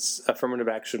have these affirmative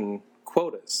action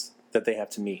quotas that they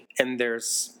have to meet, and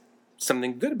there's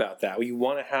something good about that. We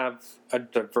want to have a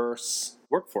diverse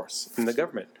workforce in the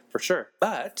government for sure,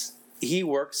 but he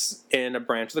works in a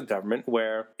branch of the government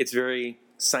where it's very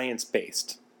science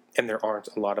based, and there aren't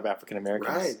a lot of African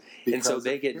Americans, Right. and so Because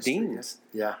they of get history. deemed.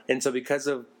 Yeah. And so because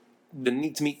of the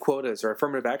need to meet quotas or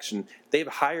affirmative action, they've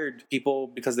hired people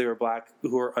because they were black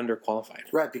who are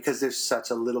underqualified. Right, because there's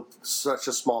such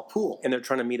a small pool. And they're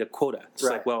trying to meet a quota. It's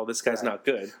Right. like, well, this guy's Right. not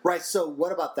good. Right, so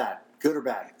what about that? Good or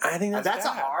bad? I think that's a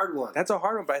bad. hard one. That's a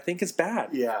hard one, but I think it's bad.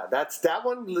 Yeah, that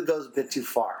one goes a bit too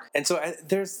far. And so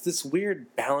there's this weird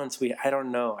balance. I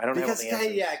don't know. I don't Because, have all the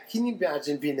answers. yeah, can you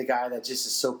imagine being the guy that just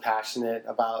is so passionate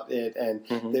about it, and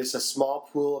Mhm. there's a small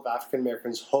pool of African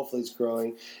Americans, hopefully it's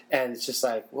growing, and it's just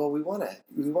like, well, we want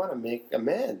to make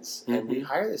amends, and we Mhm.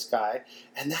 hire this guy,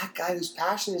 and that guy who's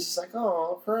passionate is just like,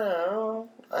 oh, crap,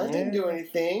 I didn't do Yeah.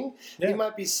 anything. Yeah. He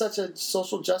might be such a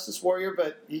social justice warrior,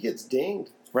 but he gets dinged.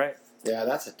 Right. Yeah,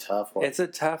 that's a tough one. It's a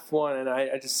tough one, and I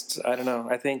don't know.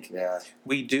 I think Yeah,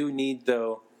 we do need,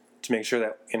 though, to make sure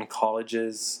that in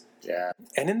colleges yeah.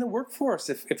 and in the workforce,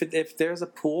 if there's a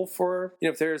pool for,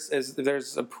 if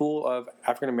there's a pool of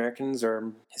African Americans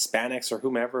or Hispanics or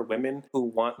whomever, women who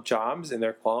want jobs and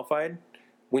they're qualified,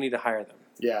 we need to hire them.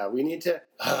 Yeah, we need to.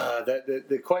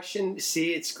 The question,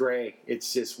 see, it's gray.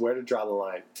 It's just where to draw the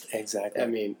line. Exactly. I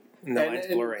mean, And the line's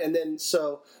blurry. and then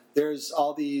so there's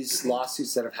all these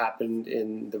lawsuits that have happened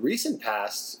in the recent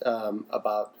past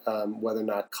about whether or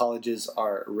not colleges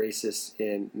are racist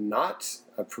in not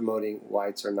promoting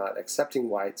whites or not accepting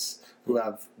whites who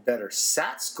have better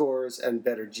SAT scores and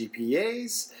better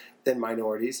GPAs than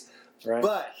minorities. Right.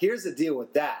 But here's the deal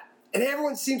with that. And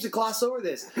everyone seems to gloss over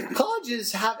this.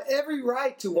 Colleges have every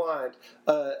right to want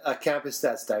a campus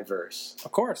that's diverse.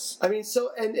 Of course. I mean,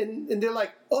 so and they're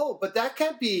like, oh, but that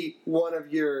can't be one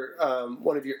of your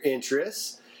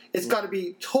interests. It's got to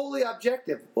be totally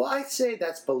objective. Well, I say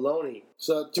that's baloney.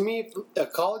 So to me, if a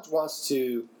college wants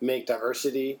to make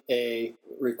diversity a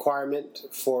requirement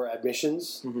for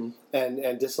admissions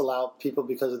and disallow people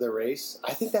because of their race,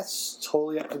 I think that's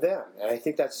totally up to them, and I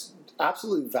think that's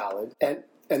absolutely valid.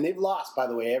 And they've lost, by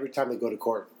the way, every time they go to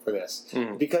court for this.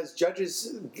 Because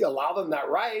judges allow them that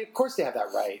right. Of course they have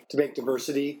that right to make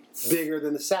diversity bigger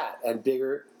than the SAT and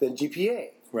bigger than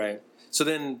GPA. Right. So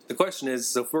then the question is,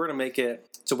 so if we're going to make it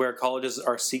to where colleges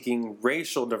are seeking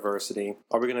racial diversity,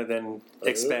 are we going to then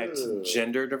expect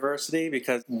gender diversity?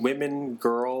 Because women,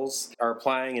 girls are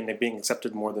applying and they're being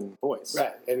accepted more than boys.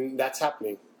 Right, and that's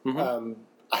happening.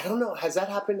 I don't know. Has that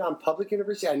happened on public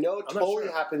university? I know it I'm not totally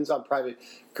sure. happens on private.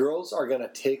 Girls are going to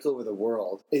take over the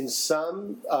world. In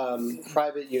some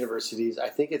private universities, I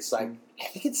think it's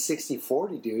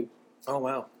 60-40, dude. Oh,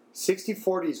 wow.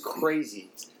 60-40 is crazy.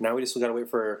 Now we just got to wait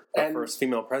for our And- first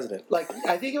female president. Like,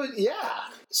 I think it was, yeah.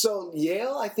 So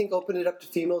Yale, I think, opened it up to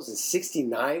females in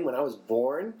 69 when I was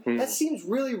born. That seems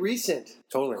really recent.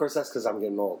 Totally. Of course, that's because I'm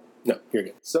getting old. No, you're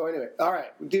good. So anyway, all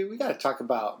right, dude, we got to talk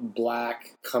about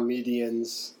black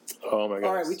comedians. Oh, my God.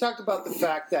 All right, we talked about the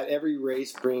fact that every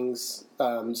race brings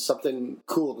something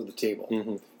cool to the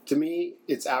table. To me,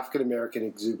 it's African American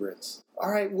exuberance. All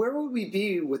right, where would we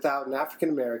be without an African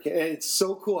American? And it's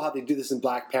so cool how they do this in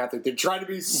Black Panther. They're trying to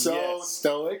be so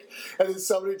stoic, and then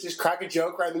somebody just crack a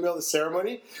joke right in the middle of the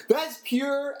ceremony. That's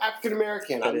pure African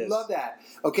American. I love that.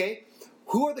 Okay,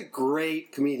 who are the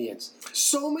great comedians?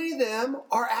 So many of them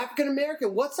are African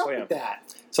American. What's up with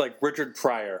that? So like Richard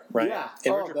Pryor, right? Yeah.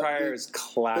 And Richard Pryor is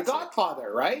classic. The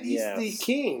Godfather, right? He's the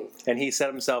king. And he set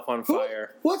himself on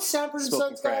fire. What's Sanford and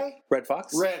Son's guy? Red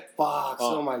Fox? Red Fox.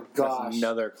 Oh my gosh. That's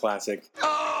another classic.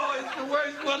 Oh, it's the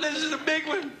worst one. This is a big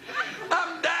one.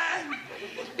 I'm dying.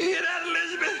 You hear that,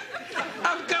 Elizabeth?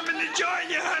 I'm coming to join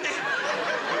you, honey.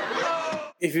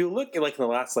 Oh. If you look at like in the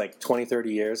last like 20,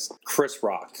 30 years, Chris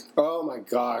Rock. Oh my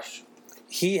gosh.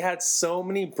 He had so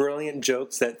many brilliant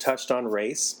jokes that touched on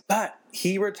race, but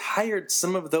he retired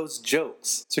some of those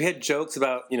jokes. So he had jokes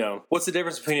about, you know, what's the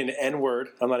difference between an N-word,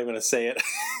 I'm not even going to say it,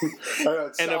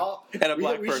 and a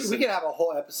black person. We could have a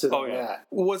whole episode on that.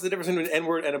 What's the difference between an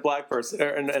N-word and a black person,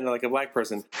 and like a black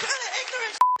person? What kind of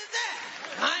ignorant is that?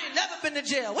 I ain't never been to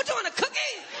jail. What, you want a cookie?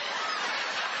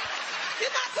 You're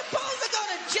not supposed to go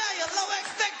to jail. You low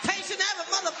expectation have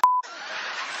a mother.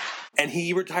 And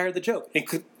he retired the joke. It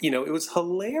could, you know, it was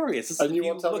hilarious. And you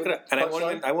won't tell me and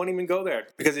I won't even go there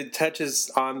because it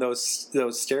touches on those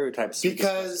stereotypes.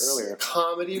 Because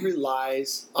comedy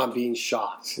relies on being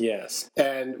shocked. Yes.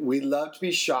 And we love to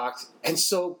be shocked. And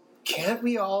so can't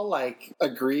we all like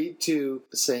agree to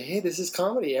say, hey, this is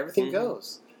comedy. Everything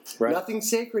goes. Right. Nothing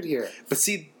sacred here. But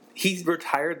see, he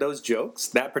retired those jokes,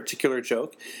 that particular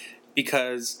joke,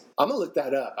 because I'm gonna look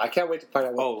that up. I can't wait to find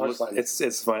out what the punchline is.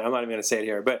 It's fine. I'm not even gonna say it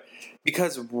here, but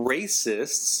because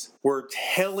racists were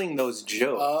telling those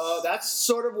jokes. Oh, that's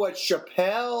sort of what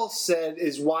Chappelle said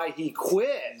is why he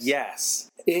quit.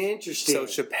 Yes. Interesting.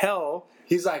 So Chappelle,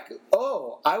 he's like,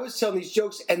 oh, I was telling these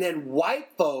jokes, and then white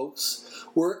folks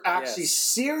were actually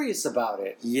serious about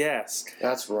it. Yes.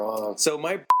 That's wrong. So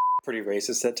my pretty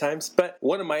racist at times, but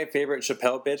one of my favorite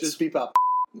Chappelle bits. Just beep up.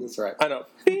 That's right. I know.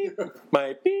 Beep.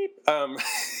 My beep.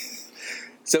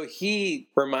 So he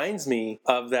reminds me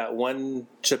of that one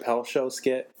Chappelle show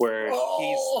skit where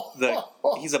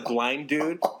he's a blind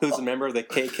dude who's a member of the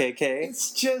KKK.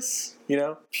 It's just, you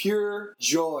know, pure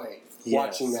joy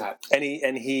watching that.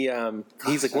 And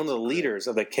he's like one of the leaders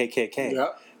of the KKK.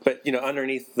 Yep. But, you know,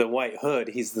 underneath the white hood,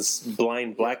 he's this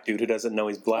blind black dude who doesn't know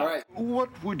he's black. All right.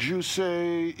 What would you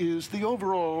say is the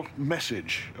overall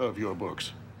message of your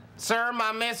books? Sir,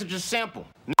 my message is simple.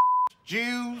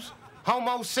 Jews,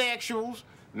 homosexuals,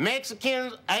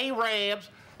 Mexicans, Arabs,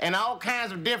 and all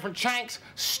kinds of different chanks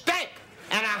stink,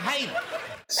 and I hate them.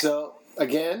 So,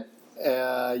 again,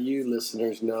 you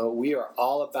listeners know we are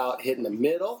all about hitting the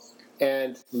middle.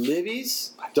 And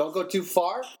Libbies, don't go too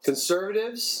far.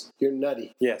 Conservatives, you're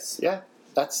nutty. Yes. Yeah,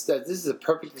 this is a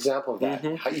perfect example of that.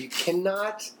 Mm-hmm. How you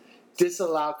cannot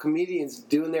disallow comedians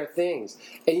doing their things.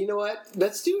 And you know what?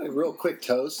 Let's do a real quick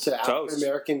toast to African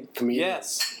American comedians.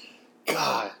 Yes.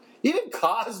 God, even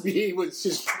Cosby was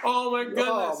just. Oh my goodness.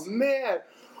 Oh man.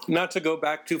 Not to go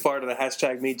back too far to the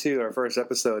hashtag #MeToo, our first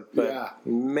episode, but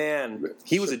man,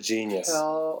 he was a genius.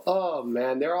 Oh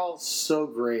man, they're all so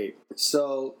great.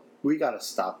 So we got to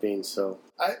stop being so.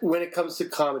 When it comes to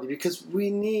comedy, because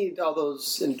we need all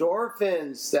those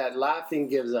endorphins that laughing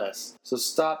gives us. So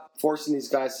stop forcing these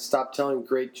guys to stop telling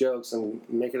great jokes and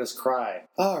making us cry.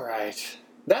 All right.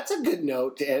 That's a good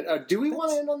note to end. Do we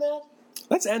want to end on that?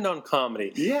 Let's end on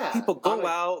comedy. Yeah. People go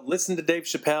out, listen to Dave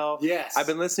Chappelle. Yes. I've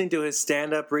been listening to his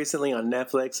stand-up recently on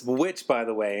Netflix, which, by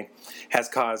the way, has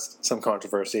caused some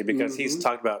controversy because he's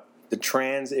talked about the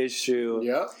trans issue.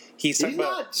 Yep. He's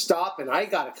not stopping. I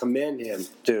got to commend him.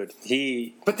 Dude,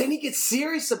 But then he gets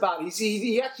serious about it.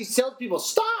 He actually tells people,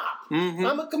 stop.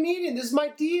 I'm a comedian. This is my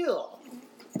deal.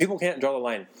 People can't draw the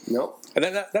line. Nope. And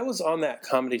that was on that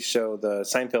comedy show, the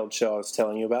Seinfeld show I was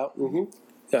telling you about.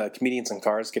 Comedians in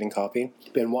cars getting coffee.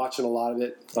 Been watching a lot of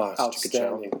it. Oh,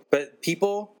 outstanding. But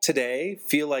people today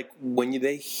feel like when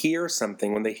they hear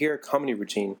something, when they hear a comedy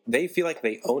routine, they feel like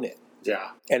they own it.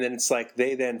 Yeah. And then it's like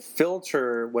they then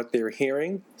filter what they're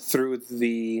hearing through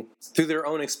their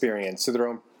own experience, through their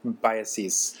own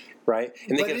biases, right?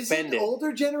 And they get offended. Is it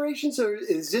older generations, or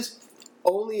is this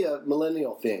only a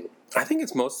millennial thing? I think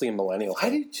it's mostly a millennial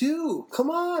thing. I do too. Come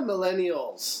on,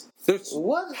 millennials.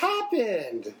 What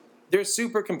happened? They're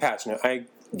super compassionate.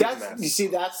 You see,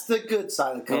 that's the good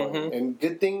side of the coin, and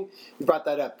good thing you brought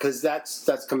that up because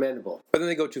that's commendable. But then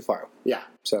they go too far. Yeah.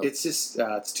 So it's just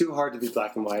it's too hard to be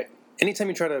black and white. anytime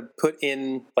you try to put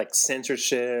in like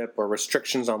censorship or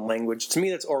restrictions on language, to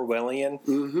me that's Orwellian,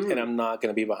 and I'm not going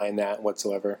to be behind that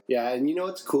whatsoever. Yeah, and you know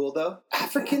what's cool though?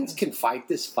 Africans can fight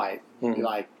this fight,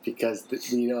 like because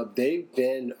they've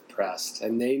been oppressed,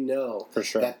 and they know For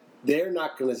sure. that they're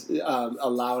not going to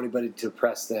allow anybody to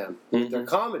oppress them with their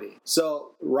comedy.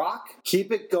 So rock,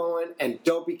 keep it going, and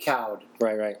don't be cowed.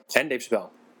 Right. And Dave Chappelle.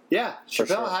 Yeah, For Chappelle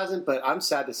sure. hasn't, but I'm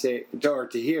sad to say or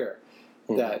to hear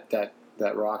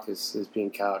that Rock is being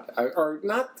cowed, or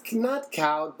not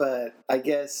cowed, but I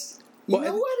guess you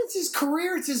know what? It's his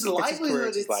career. It's his livelihood.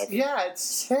 It's his life. Yeah,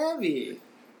 it's heavy.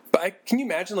 But can you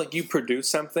imagine, like, you produce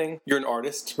something, you're an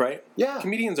artist, right? Yeah.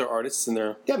 Comedians are artists in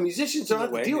their musicians don't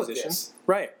have to deal with this.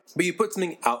 Right. But you put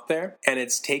something out there, and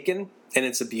it's taken, and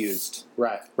it's abused.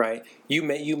 Right. You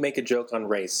make a joke on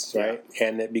race, right?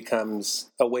 And it becomes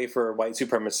a way for white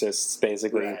supremacists,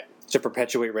 basically, to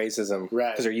perpetuate racism.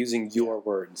 Right. Because they're using your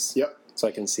words. Yep. So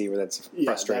I can see where that's Yeah,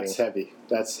 frustrating.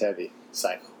 That's heavy. It's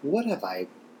like, what have I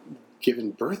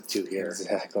given birth to here?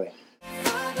 Exactly.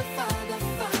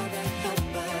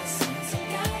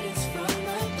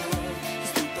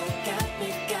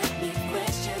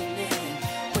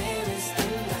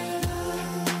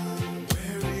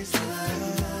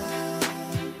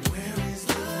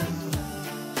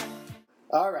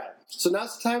 All right. So now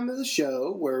it's the time of the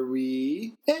show where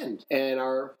we end. And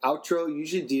our outro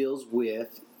usually deals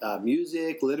with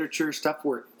music, literature, stuff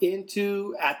we're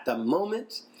into at the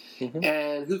moment.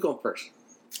 And who's going first?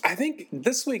 I think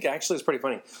this week actually is pretty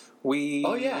funny. We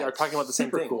are talking about the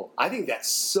same thing. Cool. I think that's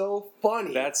so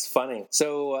funny. That's funny.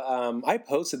 So I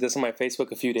posted this on my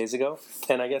Facebook a few days ago,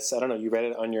 and I guess, I don't know, you read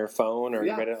it on your phone or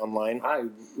you read it online? I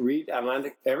read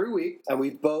online every week, and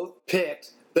we both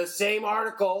picked the same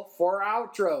article for our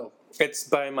outro. It's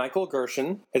by Michael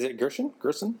Gerson. Is it Gerson?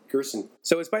 Gerson.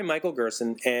 So it's by Michael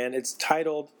Gerson, and it's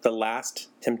titled The Last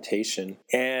Temptation.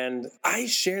 And I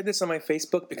shared this on my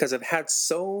Facebook because I've had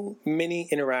so many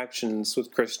interactions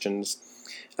with Christians,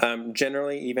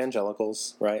 generally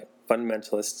evangelicals, right,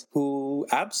 fundamentalists, who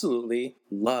absolutely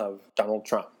love Donald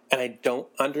Trump. And I don't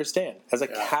understand. As a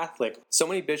Catholic, so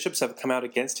many bishops have come out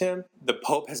against him. The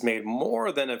Pope has made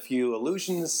more than a few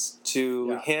allusions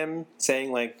to him,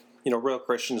 saying, like, real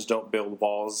Christians don't build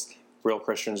walls. Real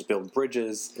Christians build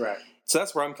bridges. Right. So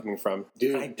that's where I'm coming from.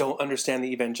 Dude. I don't understand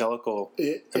the evangelical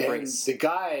embrace. And the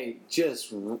guy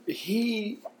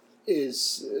he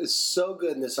is so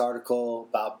good in this article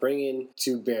about bringing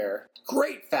to bear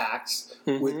great facts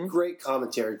with great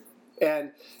commentary.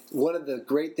 And one of the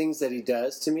great things that he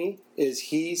does to me is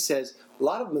he says a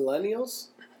lot of millennials,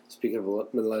 speaking of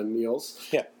millennials,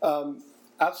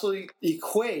 absolutely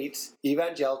equate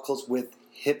evangelicals with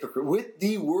hypocrite, with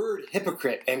the word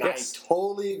hypocrite, and I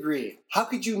totally agree. How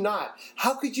could you not?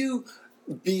 How could you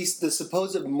be the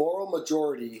supposed moral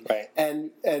majority,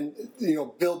 and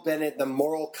Bill Bennett, the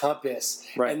moral compass,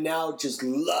 and now just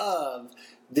love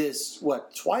this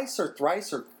twice or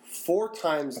thrice or four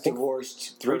times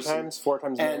divorced, four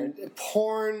times married, and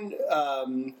porn,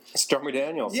 Stormy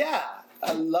Daniels,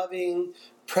 a loving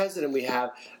president we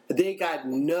have. They got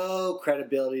no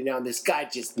credibility now. This guy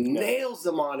just nails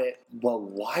them on it. Well,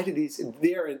 why do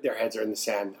their heads are in the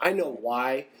sand? I know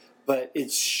why, but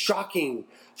it's shocking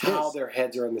how their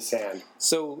heads are in the sand.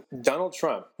 So Donald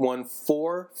Trump won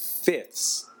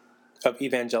 4/5 of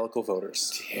evangelical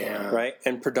voters, right,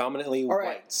 and predominantly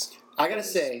whites. I gotta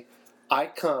say, I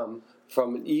come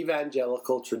from an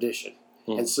evangelical tradition,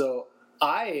 and so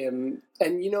I am,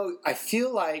 and I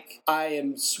feel like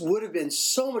would have been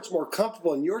so much more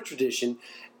comfortable in your tradition,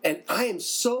 and I am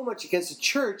so much against the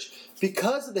church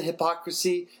because of the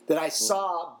hypocrisy that I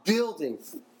saw building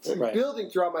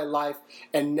throughout my life,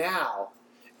 and now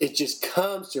it just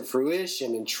comes to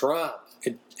fruition in Trump.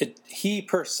 He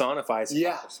personifies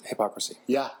hypocrisy.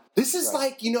 Yeah. This is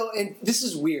and this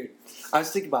is weird. I was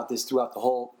thinking about this throughout the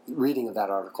whole reading of that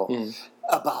article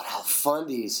about how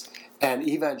fundies and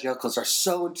evangelicals are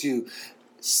so into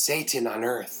Satan on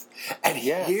earth. And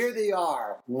here they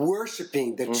are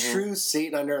worshiping the true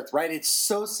Satan on earth, right? It's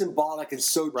so symbolic and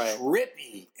so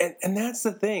trippy. And that's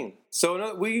the thing.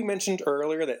 So we mentioned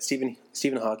earlier that Stephen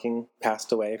Hawking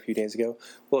passed away a few days ago.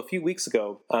 Well, a few weeks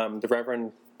ago, the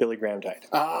Reverend Billy Graham died.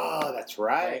 Oh, that's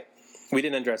right. We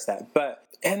didn't address that.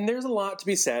 And there's a lot to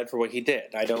be said for what he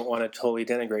did. I don't want to totally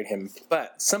denigrate him.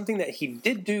 But something that he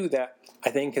did do that I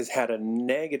think has had a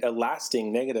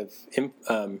lasting negative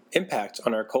impact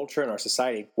on our culture and our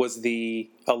society was the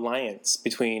alliance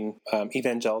between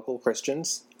evangelical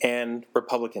Christians and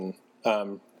Republican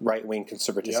right-wing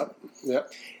conservatism.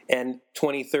 Yep. And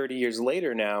 20, 30 years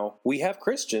later now, we have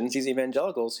Christians, these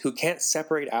evangelicals, who can't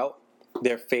separate out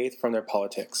their faith from their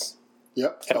politics.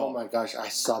 Yep. At Oh all. my gosh, I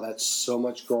saw that so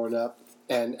much growing up.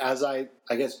 And as I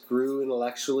guess, grew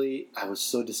intellectually, I was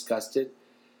so disgusted.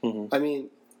 Mm-hmm. I mean,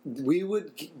 we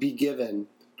would be given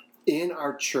in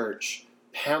our church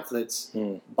pamphlets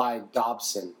by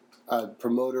Dobson, a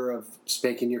promoter of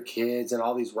spanking your kids and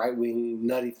all these right-wing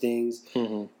nutty things.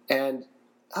 Mm-hmm. And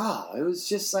it was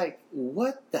just like,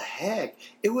 what the heck?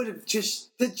 It would have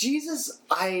just, the Jesus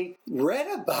I read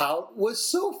about was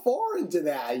so foreign to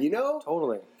that, you know?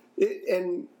 Totally.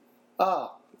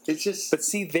 It's just. But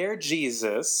see, their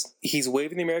Jesus, he's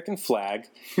waving the American flag.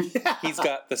 Yeah. He's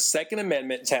got the Second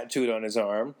Amendment tattooed on his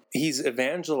arm. He's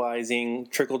evangelizing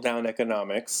trickle-down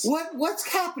economics. What's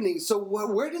happening? So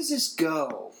where does this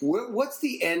go? What's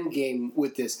the end game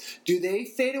with this? Do they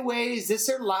fade away? Is this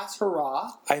their last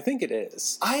hurrah? I think it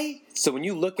is. So when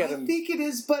you look at him... I think it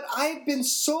is, but I've been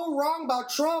so wrong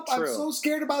about Trump. True. I'm so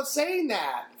scared about saying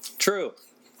that. True.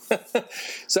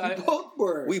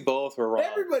 We both were wrong.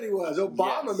 Everybody was.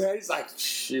 Obama, man, he's like,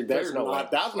 There's no way.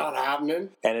 that's not happening.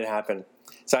 And it happened.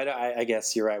 So I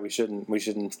guess you're right. We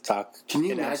shouldn't talk. Can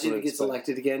you in imagine if he absolutes, gets but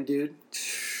elected again, dude?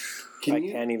 Can't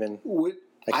even.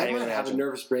 I might have a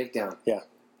nervous breakdown. Yeah,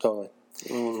 totally.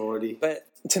 Oh, Lordy. But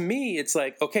to me, it's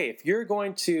like, okay, if you're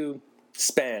going to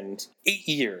spend 8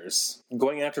 years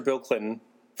going after Bill Clinton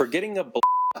for getting a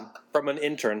from an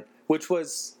intern, which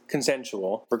was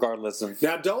consensual, regardless of...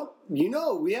 Now,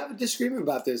 we have a disagreement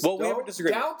about this. Well, we have a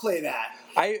disagreement. Downplay that.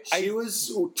 She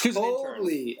was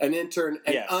totally an intern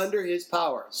and under his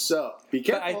power. So, be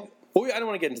careful. I don't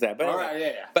want to get into that. But all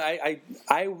anyway, right,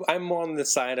 But I'm on the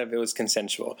side of it was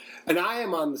consensual. And I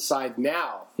am on the side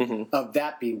now of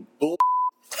that being bull.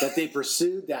 That they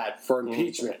pursued that for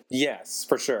impeachment. Yes,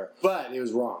 for sure. But it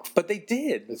was wrong. But they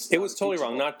did. It was totally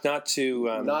wrong. Not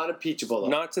to not impeachable. Though.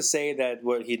 Not to say that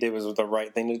what he did was the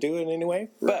right thing to do in any way.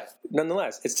 Right. But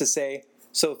nonetheless, it's to say.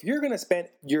 So if you're going to spend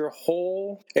if you're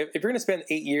going to spend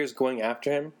 8 years going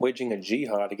after him, waging a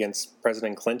jihad against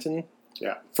President Clinton.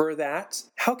 Yeah. For that,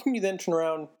 how can you then turn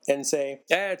around and say,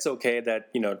 it's okay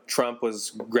that Trump was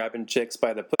grabbing chicks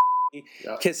by the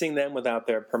kissing them without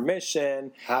their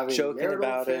permission, joking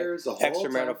about it,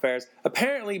 extramarital affairs,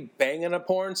 apparently banging a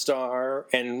porn star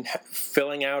and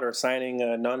filling out or signing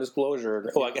a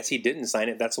non-disclosure. Well, I guess he didn't sign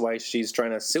it. That's why she's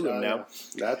trying to sue him now.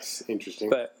 That's interesting.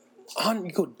 But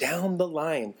you go down the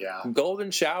line. Yeah. Golden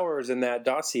showers in that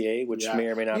dossier, which may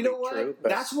or may not be true. But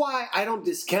that's why I don't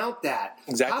discount that.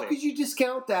 Exactly. How could you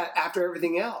discount that after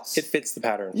everything else? It fits the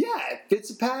pattern. Yeah, it fits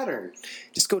the pattern.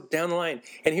 Just go down the line.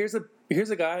 And here's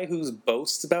a guy who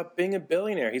boasts about being a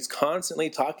billionaire. He's constantly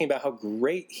talking about how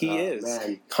great he is.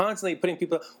 Man. Constantly putting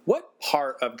people... What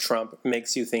part of Trump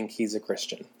makes you think he's a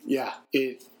Christian? Yeah,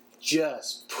 it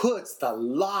just puts the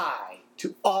lie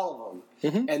to all of them.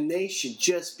 Mm-hmm. And they should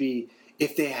just be,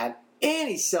 if they had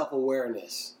any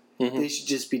self-awareness, they should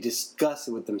just be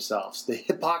disgusted with themselves. The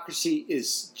hypocrisy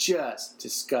is just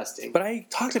disgusting. But I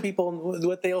talk to people, and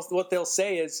what they'll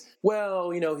say is, well,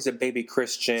 he's a baby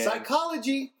Christian.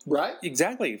 Psychology, right?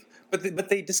 Exactly. But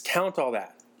they discount all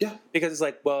that. Yeah. Because it's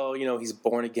like, well, he's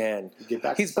born again.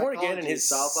 He's born again in his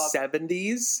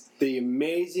 70s. The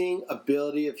amazing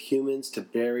ability of humans to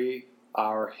bury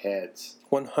our heads.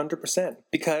 100%.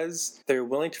 Because they're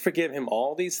willing to forgive him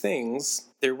all these things.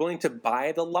 They're willing to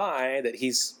buy the lie that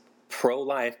he's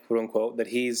pro-life, quote-unquote, that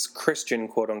he's Christian,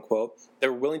 quote-unquote.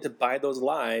 They're willing to buy those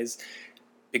lies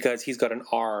because he's got an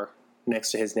R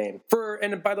next to his name.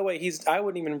 And by the way, I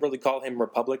wouldn't even really call him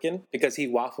Republican because he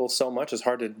waffles so much, it's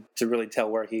hard to really tell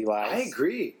where he lies. I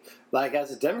agree. Like,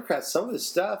 as a Democrat, some of the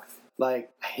stuff, I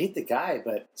hate the guy,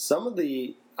 but some of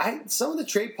the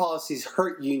trade policies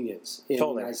hurt unions in the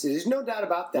United States. There's no doubt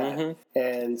about that. Mm-hmm.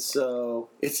 And so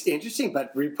it's interesting,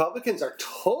 but Republicans are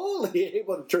totally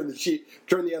able to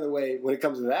turn the other way when it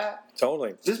comes to that.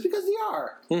 Totally. Just because they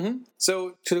are. Mm-hmm.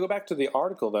 So to go back to the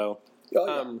article, though.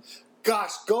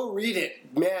 Gosh, go read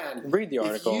it, man. Read the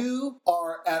article. If you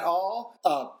are at all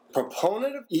a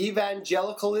proponent of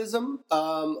evangelicalism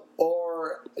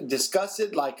or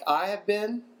disgusted like I have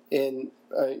been,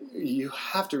 you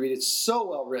have to read it. It's so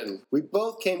well written. We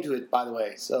both came to it, by the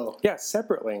way. So yeah,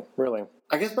 separately, really.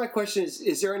 I guess my question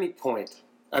is there any point?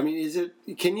 I mean,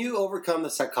 can you overcome the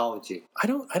psychology? I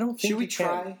don't think Should we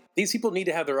try? These people need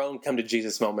to have their own come to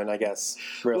Jesus moment, I guess.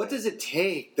 Really. What does it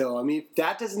take, though? I mean, if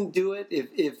that doesn't do it,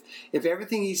 if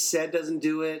everything he said doesn't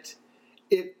do it,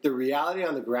 if the reality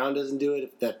on the ground doesn't do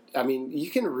it, you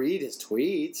can read his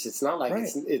tweets. It's not like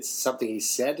it's something he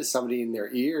said to somebody in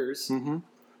their ears. Mm-hmm.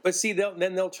 But see,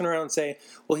 then they'll turn around and say,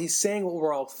 well, he's saying what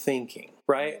we're all thinking,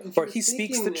 right? Or he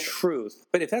speaks the truth.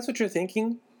 But if that's what you're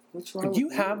thinking, what's wrong you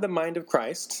with have the mind of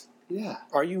Christ. Yeah.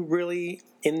 Are you really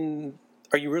in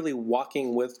are you really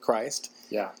walking with Christ?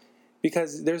 Yeah.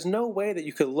 Because there's no way that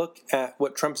you could look at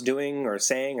what Trump's doing or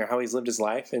saying or how he's lived his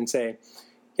life and say,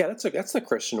 yeah, that's the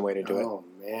Christian way to do it. Oh,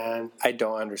 man. I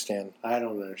don't understand. I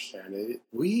don't understand it.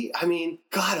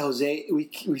 God, Jose,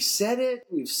 we said it.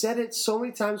 We've said it so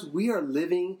many times. We are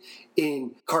living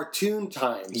in cartoon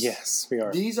times. Yes, we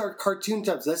are. These are cartoon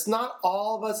times. Let's not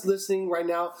all of us listening right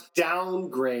now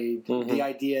downgrade the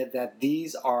idea that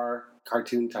these are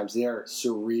cartoon times. They are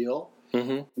surreal.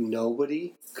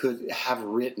 Nobody could have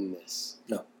written this.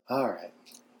 No. All right.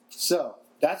 So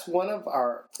that's one of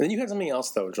our... And then you had something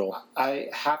else, though, Joel. I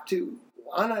have to...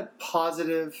 On a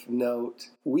positive note,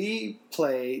 we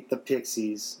play the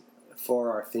Pixies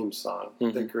for our theme song,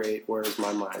 the great Where Is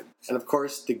My Mind? And of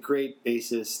course, the great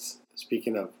bassist,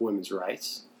 speaking of women's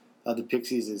rights, of the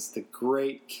Pixies is the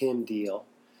great Kim Deal,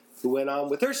 who went on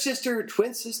with her sister,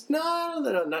 twin sister, no,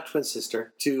 not twin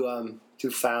sister, to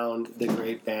found the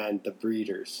great band The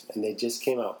Breeders. And they just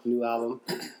came out with a new album,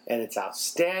 and it's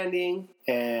outstanding.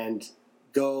 And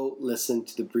go listen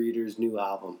to The Breeders' new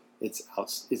album.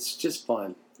 It's just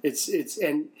fun.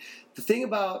 And the thing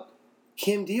about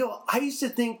Kim Deal, I used to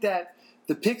think that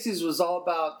the Pixies was all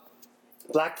about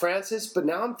Black Francis, but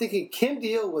now I'm thinking Kim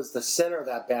Deal was the center of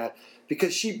that band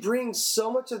because she brings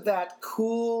so much of that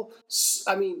cool.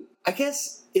 I mean, I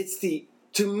guess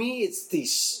to me it's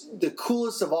the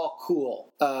coolest of all cool.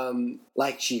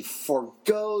 Like she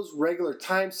forgoes regular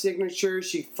time signatures,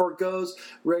 she forgoes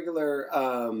regular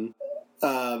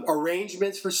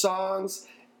arrangements for songs,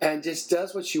 and just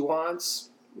does what she wants.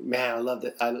 Man, I love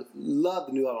it. I love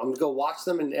the new album. I'm going to go watch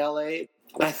them in L.A.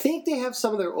 I think they have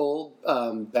some of their old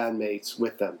bandmates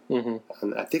with them. And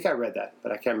I think I read that,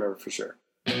 but I can't remember for sure.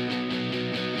 Wait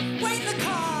in the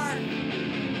car!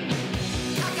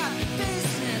 I got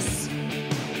business!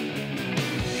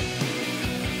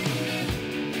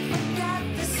 Forgot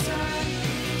the sun,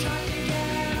 trying to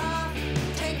get off,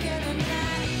 taking a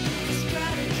nap,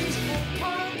 strategies for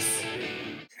punks.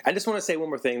 I just want to say one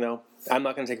more thing, though. I'm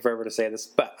not going to take forever to say this,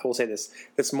 but I will say this.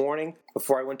 This morning,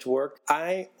 before I went to work,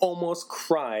 I almost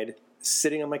cried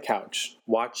sitting on my couch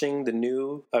watching the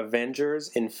new Avengers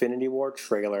Infinity War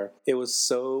trailer. It was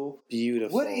so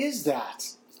beautiful. What is that?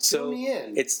 Fill me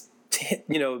in. It's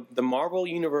the Marvel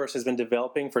Universe has been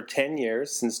developing for 10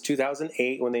 years, since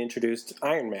 2008 when they introduced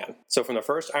Iron Man. So from the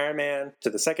first Iron Man to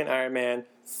the second Iron Man,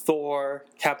 Thor,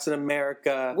 Captain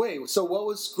America. Wait, so what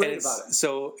was great about it?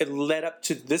 So it led up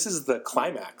to, this is the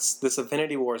climax. This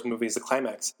Infinity Wars movie is the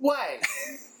climax. Why?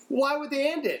 Why would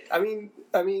they end it? I mean,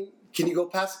 can you go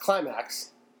past the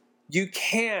climax? You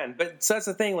can, but so that's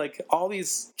the thing. Like all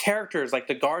these characters, like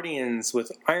the Guardians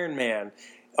with Iron Man,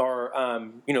 or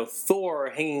Thor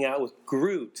hanging out with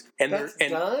Groot, and that's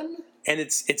done. And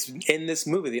it's in this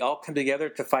movie. They all come together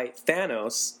to fight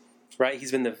Thanos. Right,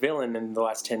 he's been the villain in the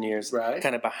last 10 years. Right,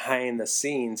 kind of behind the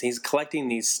scenes. He's collecting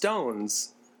these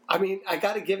stones. I mean, I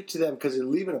got to give it to them because they're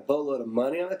leaving a boatload of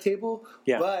money on the table.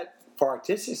 Yeah. But for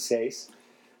artistic sakes,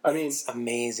 I mean, it's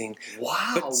amazing.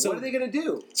 Wow. But what are they going to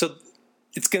do? So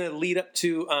it's going to lead up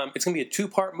to. It's going to be a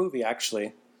 2-part movie,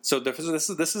 actually. So this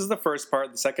is the first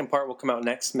part. The second part will come out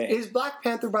next May. Is Black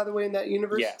Panther, by the way, in that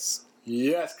universe? Yes.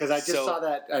 Yes, because I just saw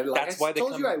that. That's why they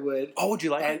told you I would. Oh, would you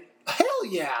like it? Hell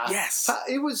yeah. Yes.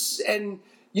 It was, and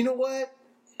you know what?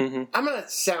 I'm going to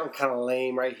sound kind of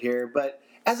lame right here, but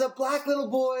as a black little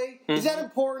boy, is that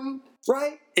important?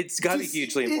 Right? It's got to be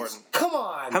hugely important. Come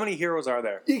on. How many heroes are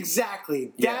there?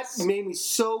 Exactly. Yes. That made me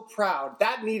so proud.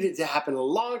 That needed to happen a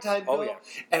long time ago. Oh, yeah.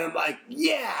 And I'm like,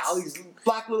 yeah, all these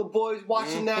black little boys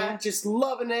watching that, just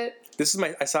loving it.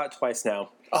 I saw it twice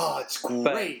now. Oh, it's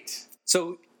great.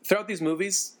 So throughout these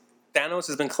movies, Thanos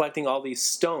has been collecting all these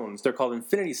stones. They're called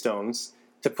Infinity Stones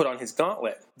to put on his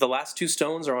gauntlet. The last 2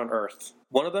 stones are on Earth.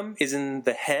 One of them is in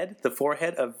the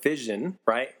forehead of Vision,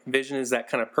 right? Vision is that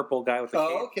kind of purple guy with the cape.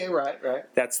 Oh, okay,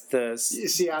 right. That's the... You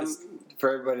see,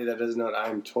 for everybody that doesn't know it,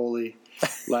 I'm totally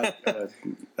like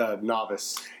a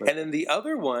novice. And then the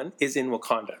other one is in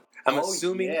Wakanda. I'm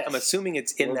assuming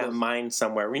it's in that mine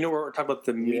somewhere. You know where we're talking about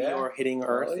the meteor hitting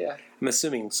Earth? Oh, yeah. I'm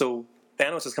assuming. So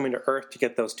Thanos is coming to Earth to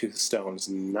get those 2 stones.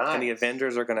 Nice. And the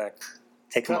Avengers are going to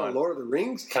take them on. Kind of Lord of the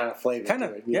Rings kind of flavor to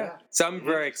it. Yeah. So I'm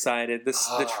very excited.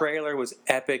 The trailer was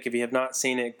epic. If you have not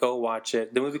seen it, go watch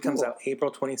it. The movie comes out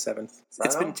April 27th.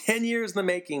 It's been 10 years in the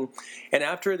making. And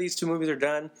after these 2 movies are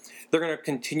done, they're going to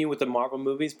continue with the Marvel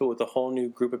movies, but with a whole new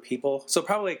group of people. So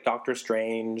probably like Doctor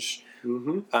Strange.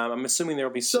 I'm assuming there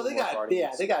will be some more Guardians.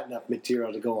 Yeah, they got enough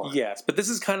material to go on. Yes, but this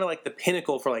is kind of like the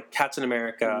pinnacle for like Captain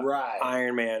America,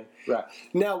 Iron Man. Right.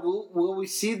 Now, will we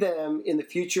see them in the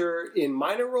future in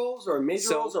minor roles or major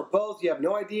roles or both? You have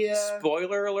no idea?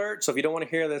 Spoiler alert. So if you don't want to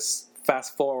hear this,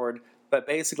 fast forward. But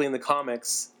basically, in the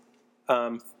comics,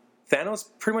 Thanos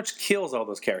pretty much kills all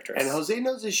those characters. And Jose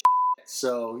knows his shit,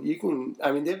 so you can.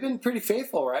 I mean, they've been pretty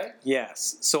faithful, right?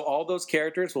 Yes. So all those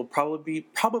characters will probably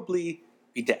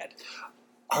be dead.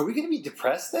 Are we going to be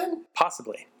depressed then?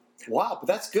 Possibly. Wow, but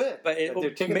that's good. But it that will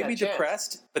they're taking maybe that chance.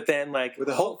 depressed, but then like With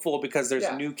a hope. hopeful because there's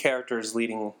Yeah. new characters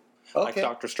leading, like Okay.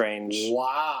 Doctor Strange,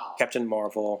 Wow. Captain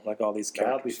Marvel, like all these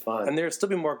characters. That'll be fun. And there'll still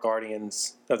be more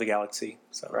Guardians of the Galaxy.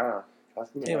 So Wow.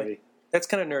 That's gonna be Anyway. heavy. that's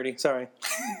kind of nerdy. Sorry.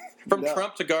 From No.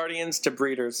 Trump to Guardians to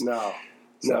Breeders. No.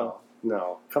 So-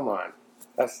 No. Come on.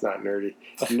 That's not nerdy.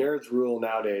 Nerds rule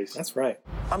nowadays. That's right.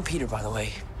 I'm Peter, by the way.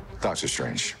 Doctor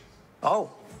Strange. Oh,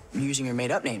 you're using your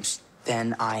made-up names.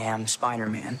 Then I am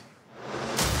Spider-Man.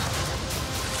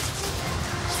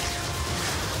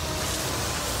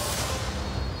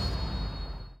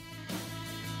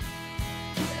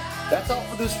 That's all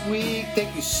for this week.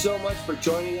 Thank you so much for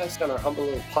joining us on our humble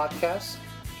little podcast.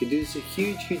 You can do us a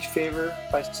huge, huge favor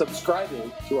by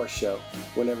subscribing to our show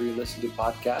whenever you listen to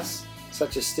podcasts,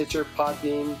 such as Stitcher,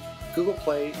 Podbean, Google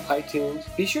Play, iTunes.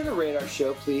 Be sure to rate our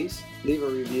show, please. Leave a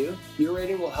review. Your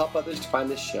rating will help others to find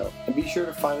this show. And be sure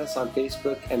to find us on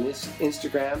Facebook and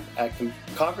Instagram at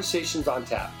Conversations on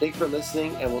Tap. Thank you for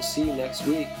listening, and we'll see you next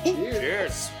week. Cheers.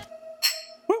 Cheers.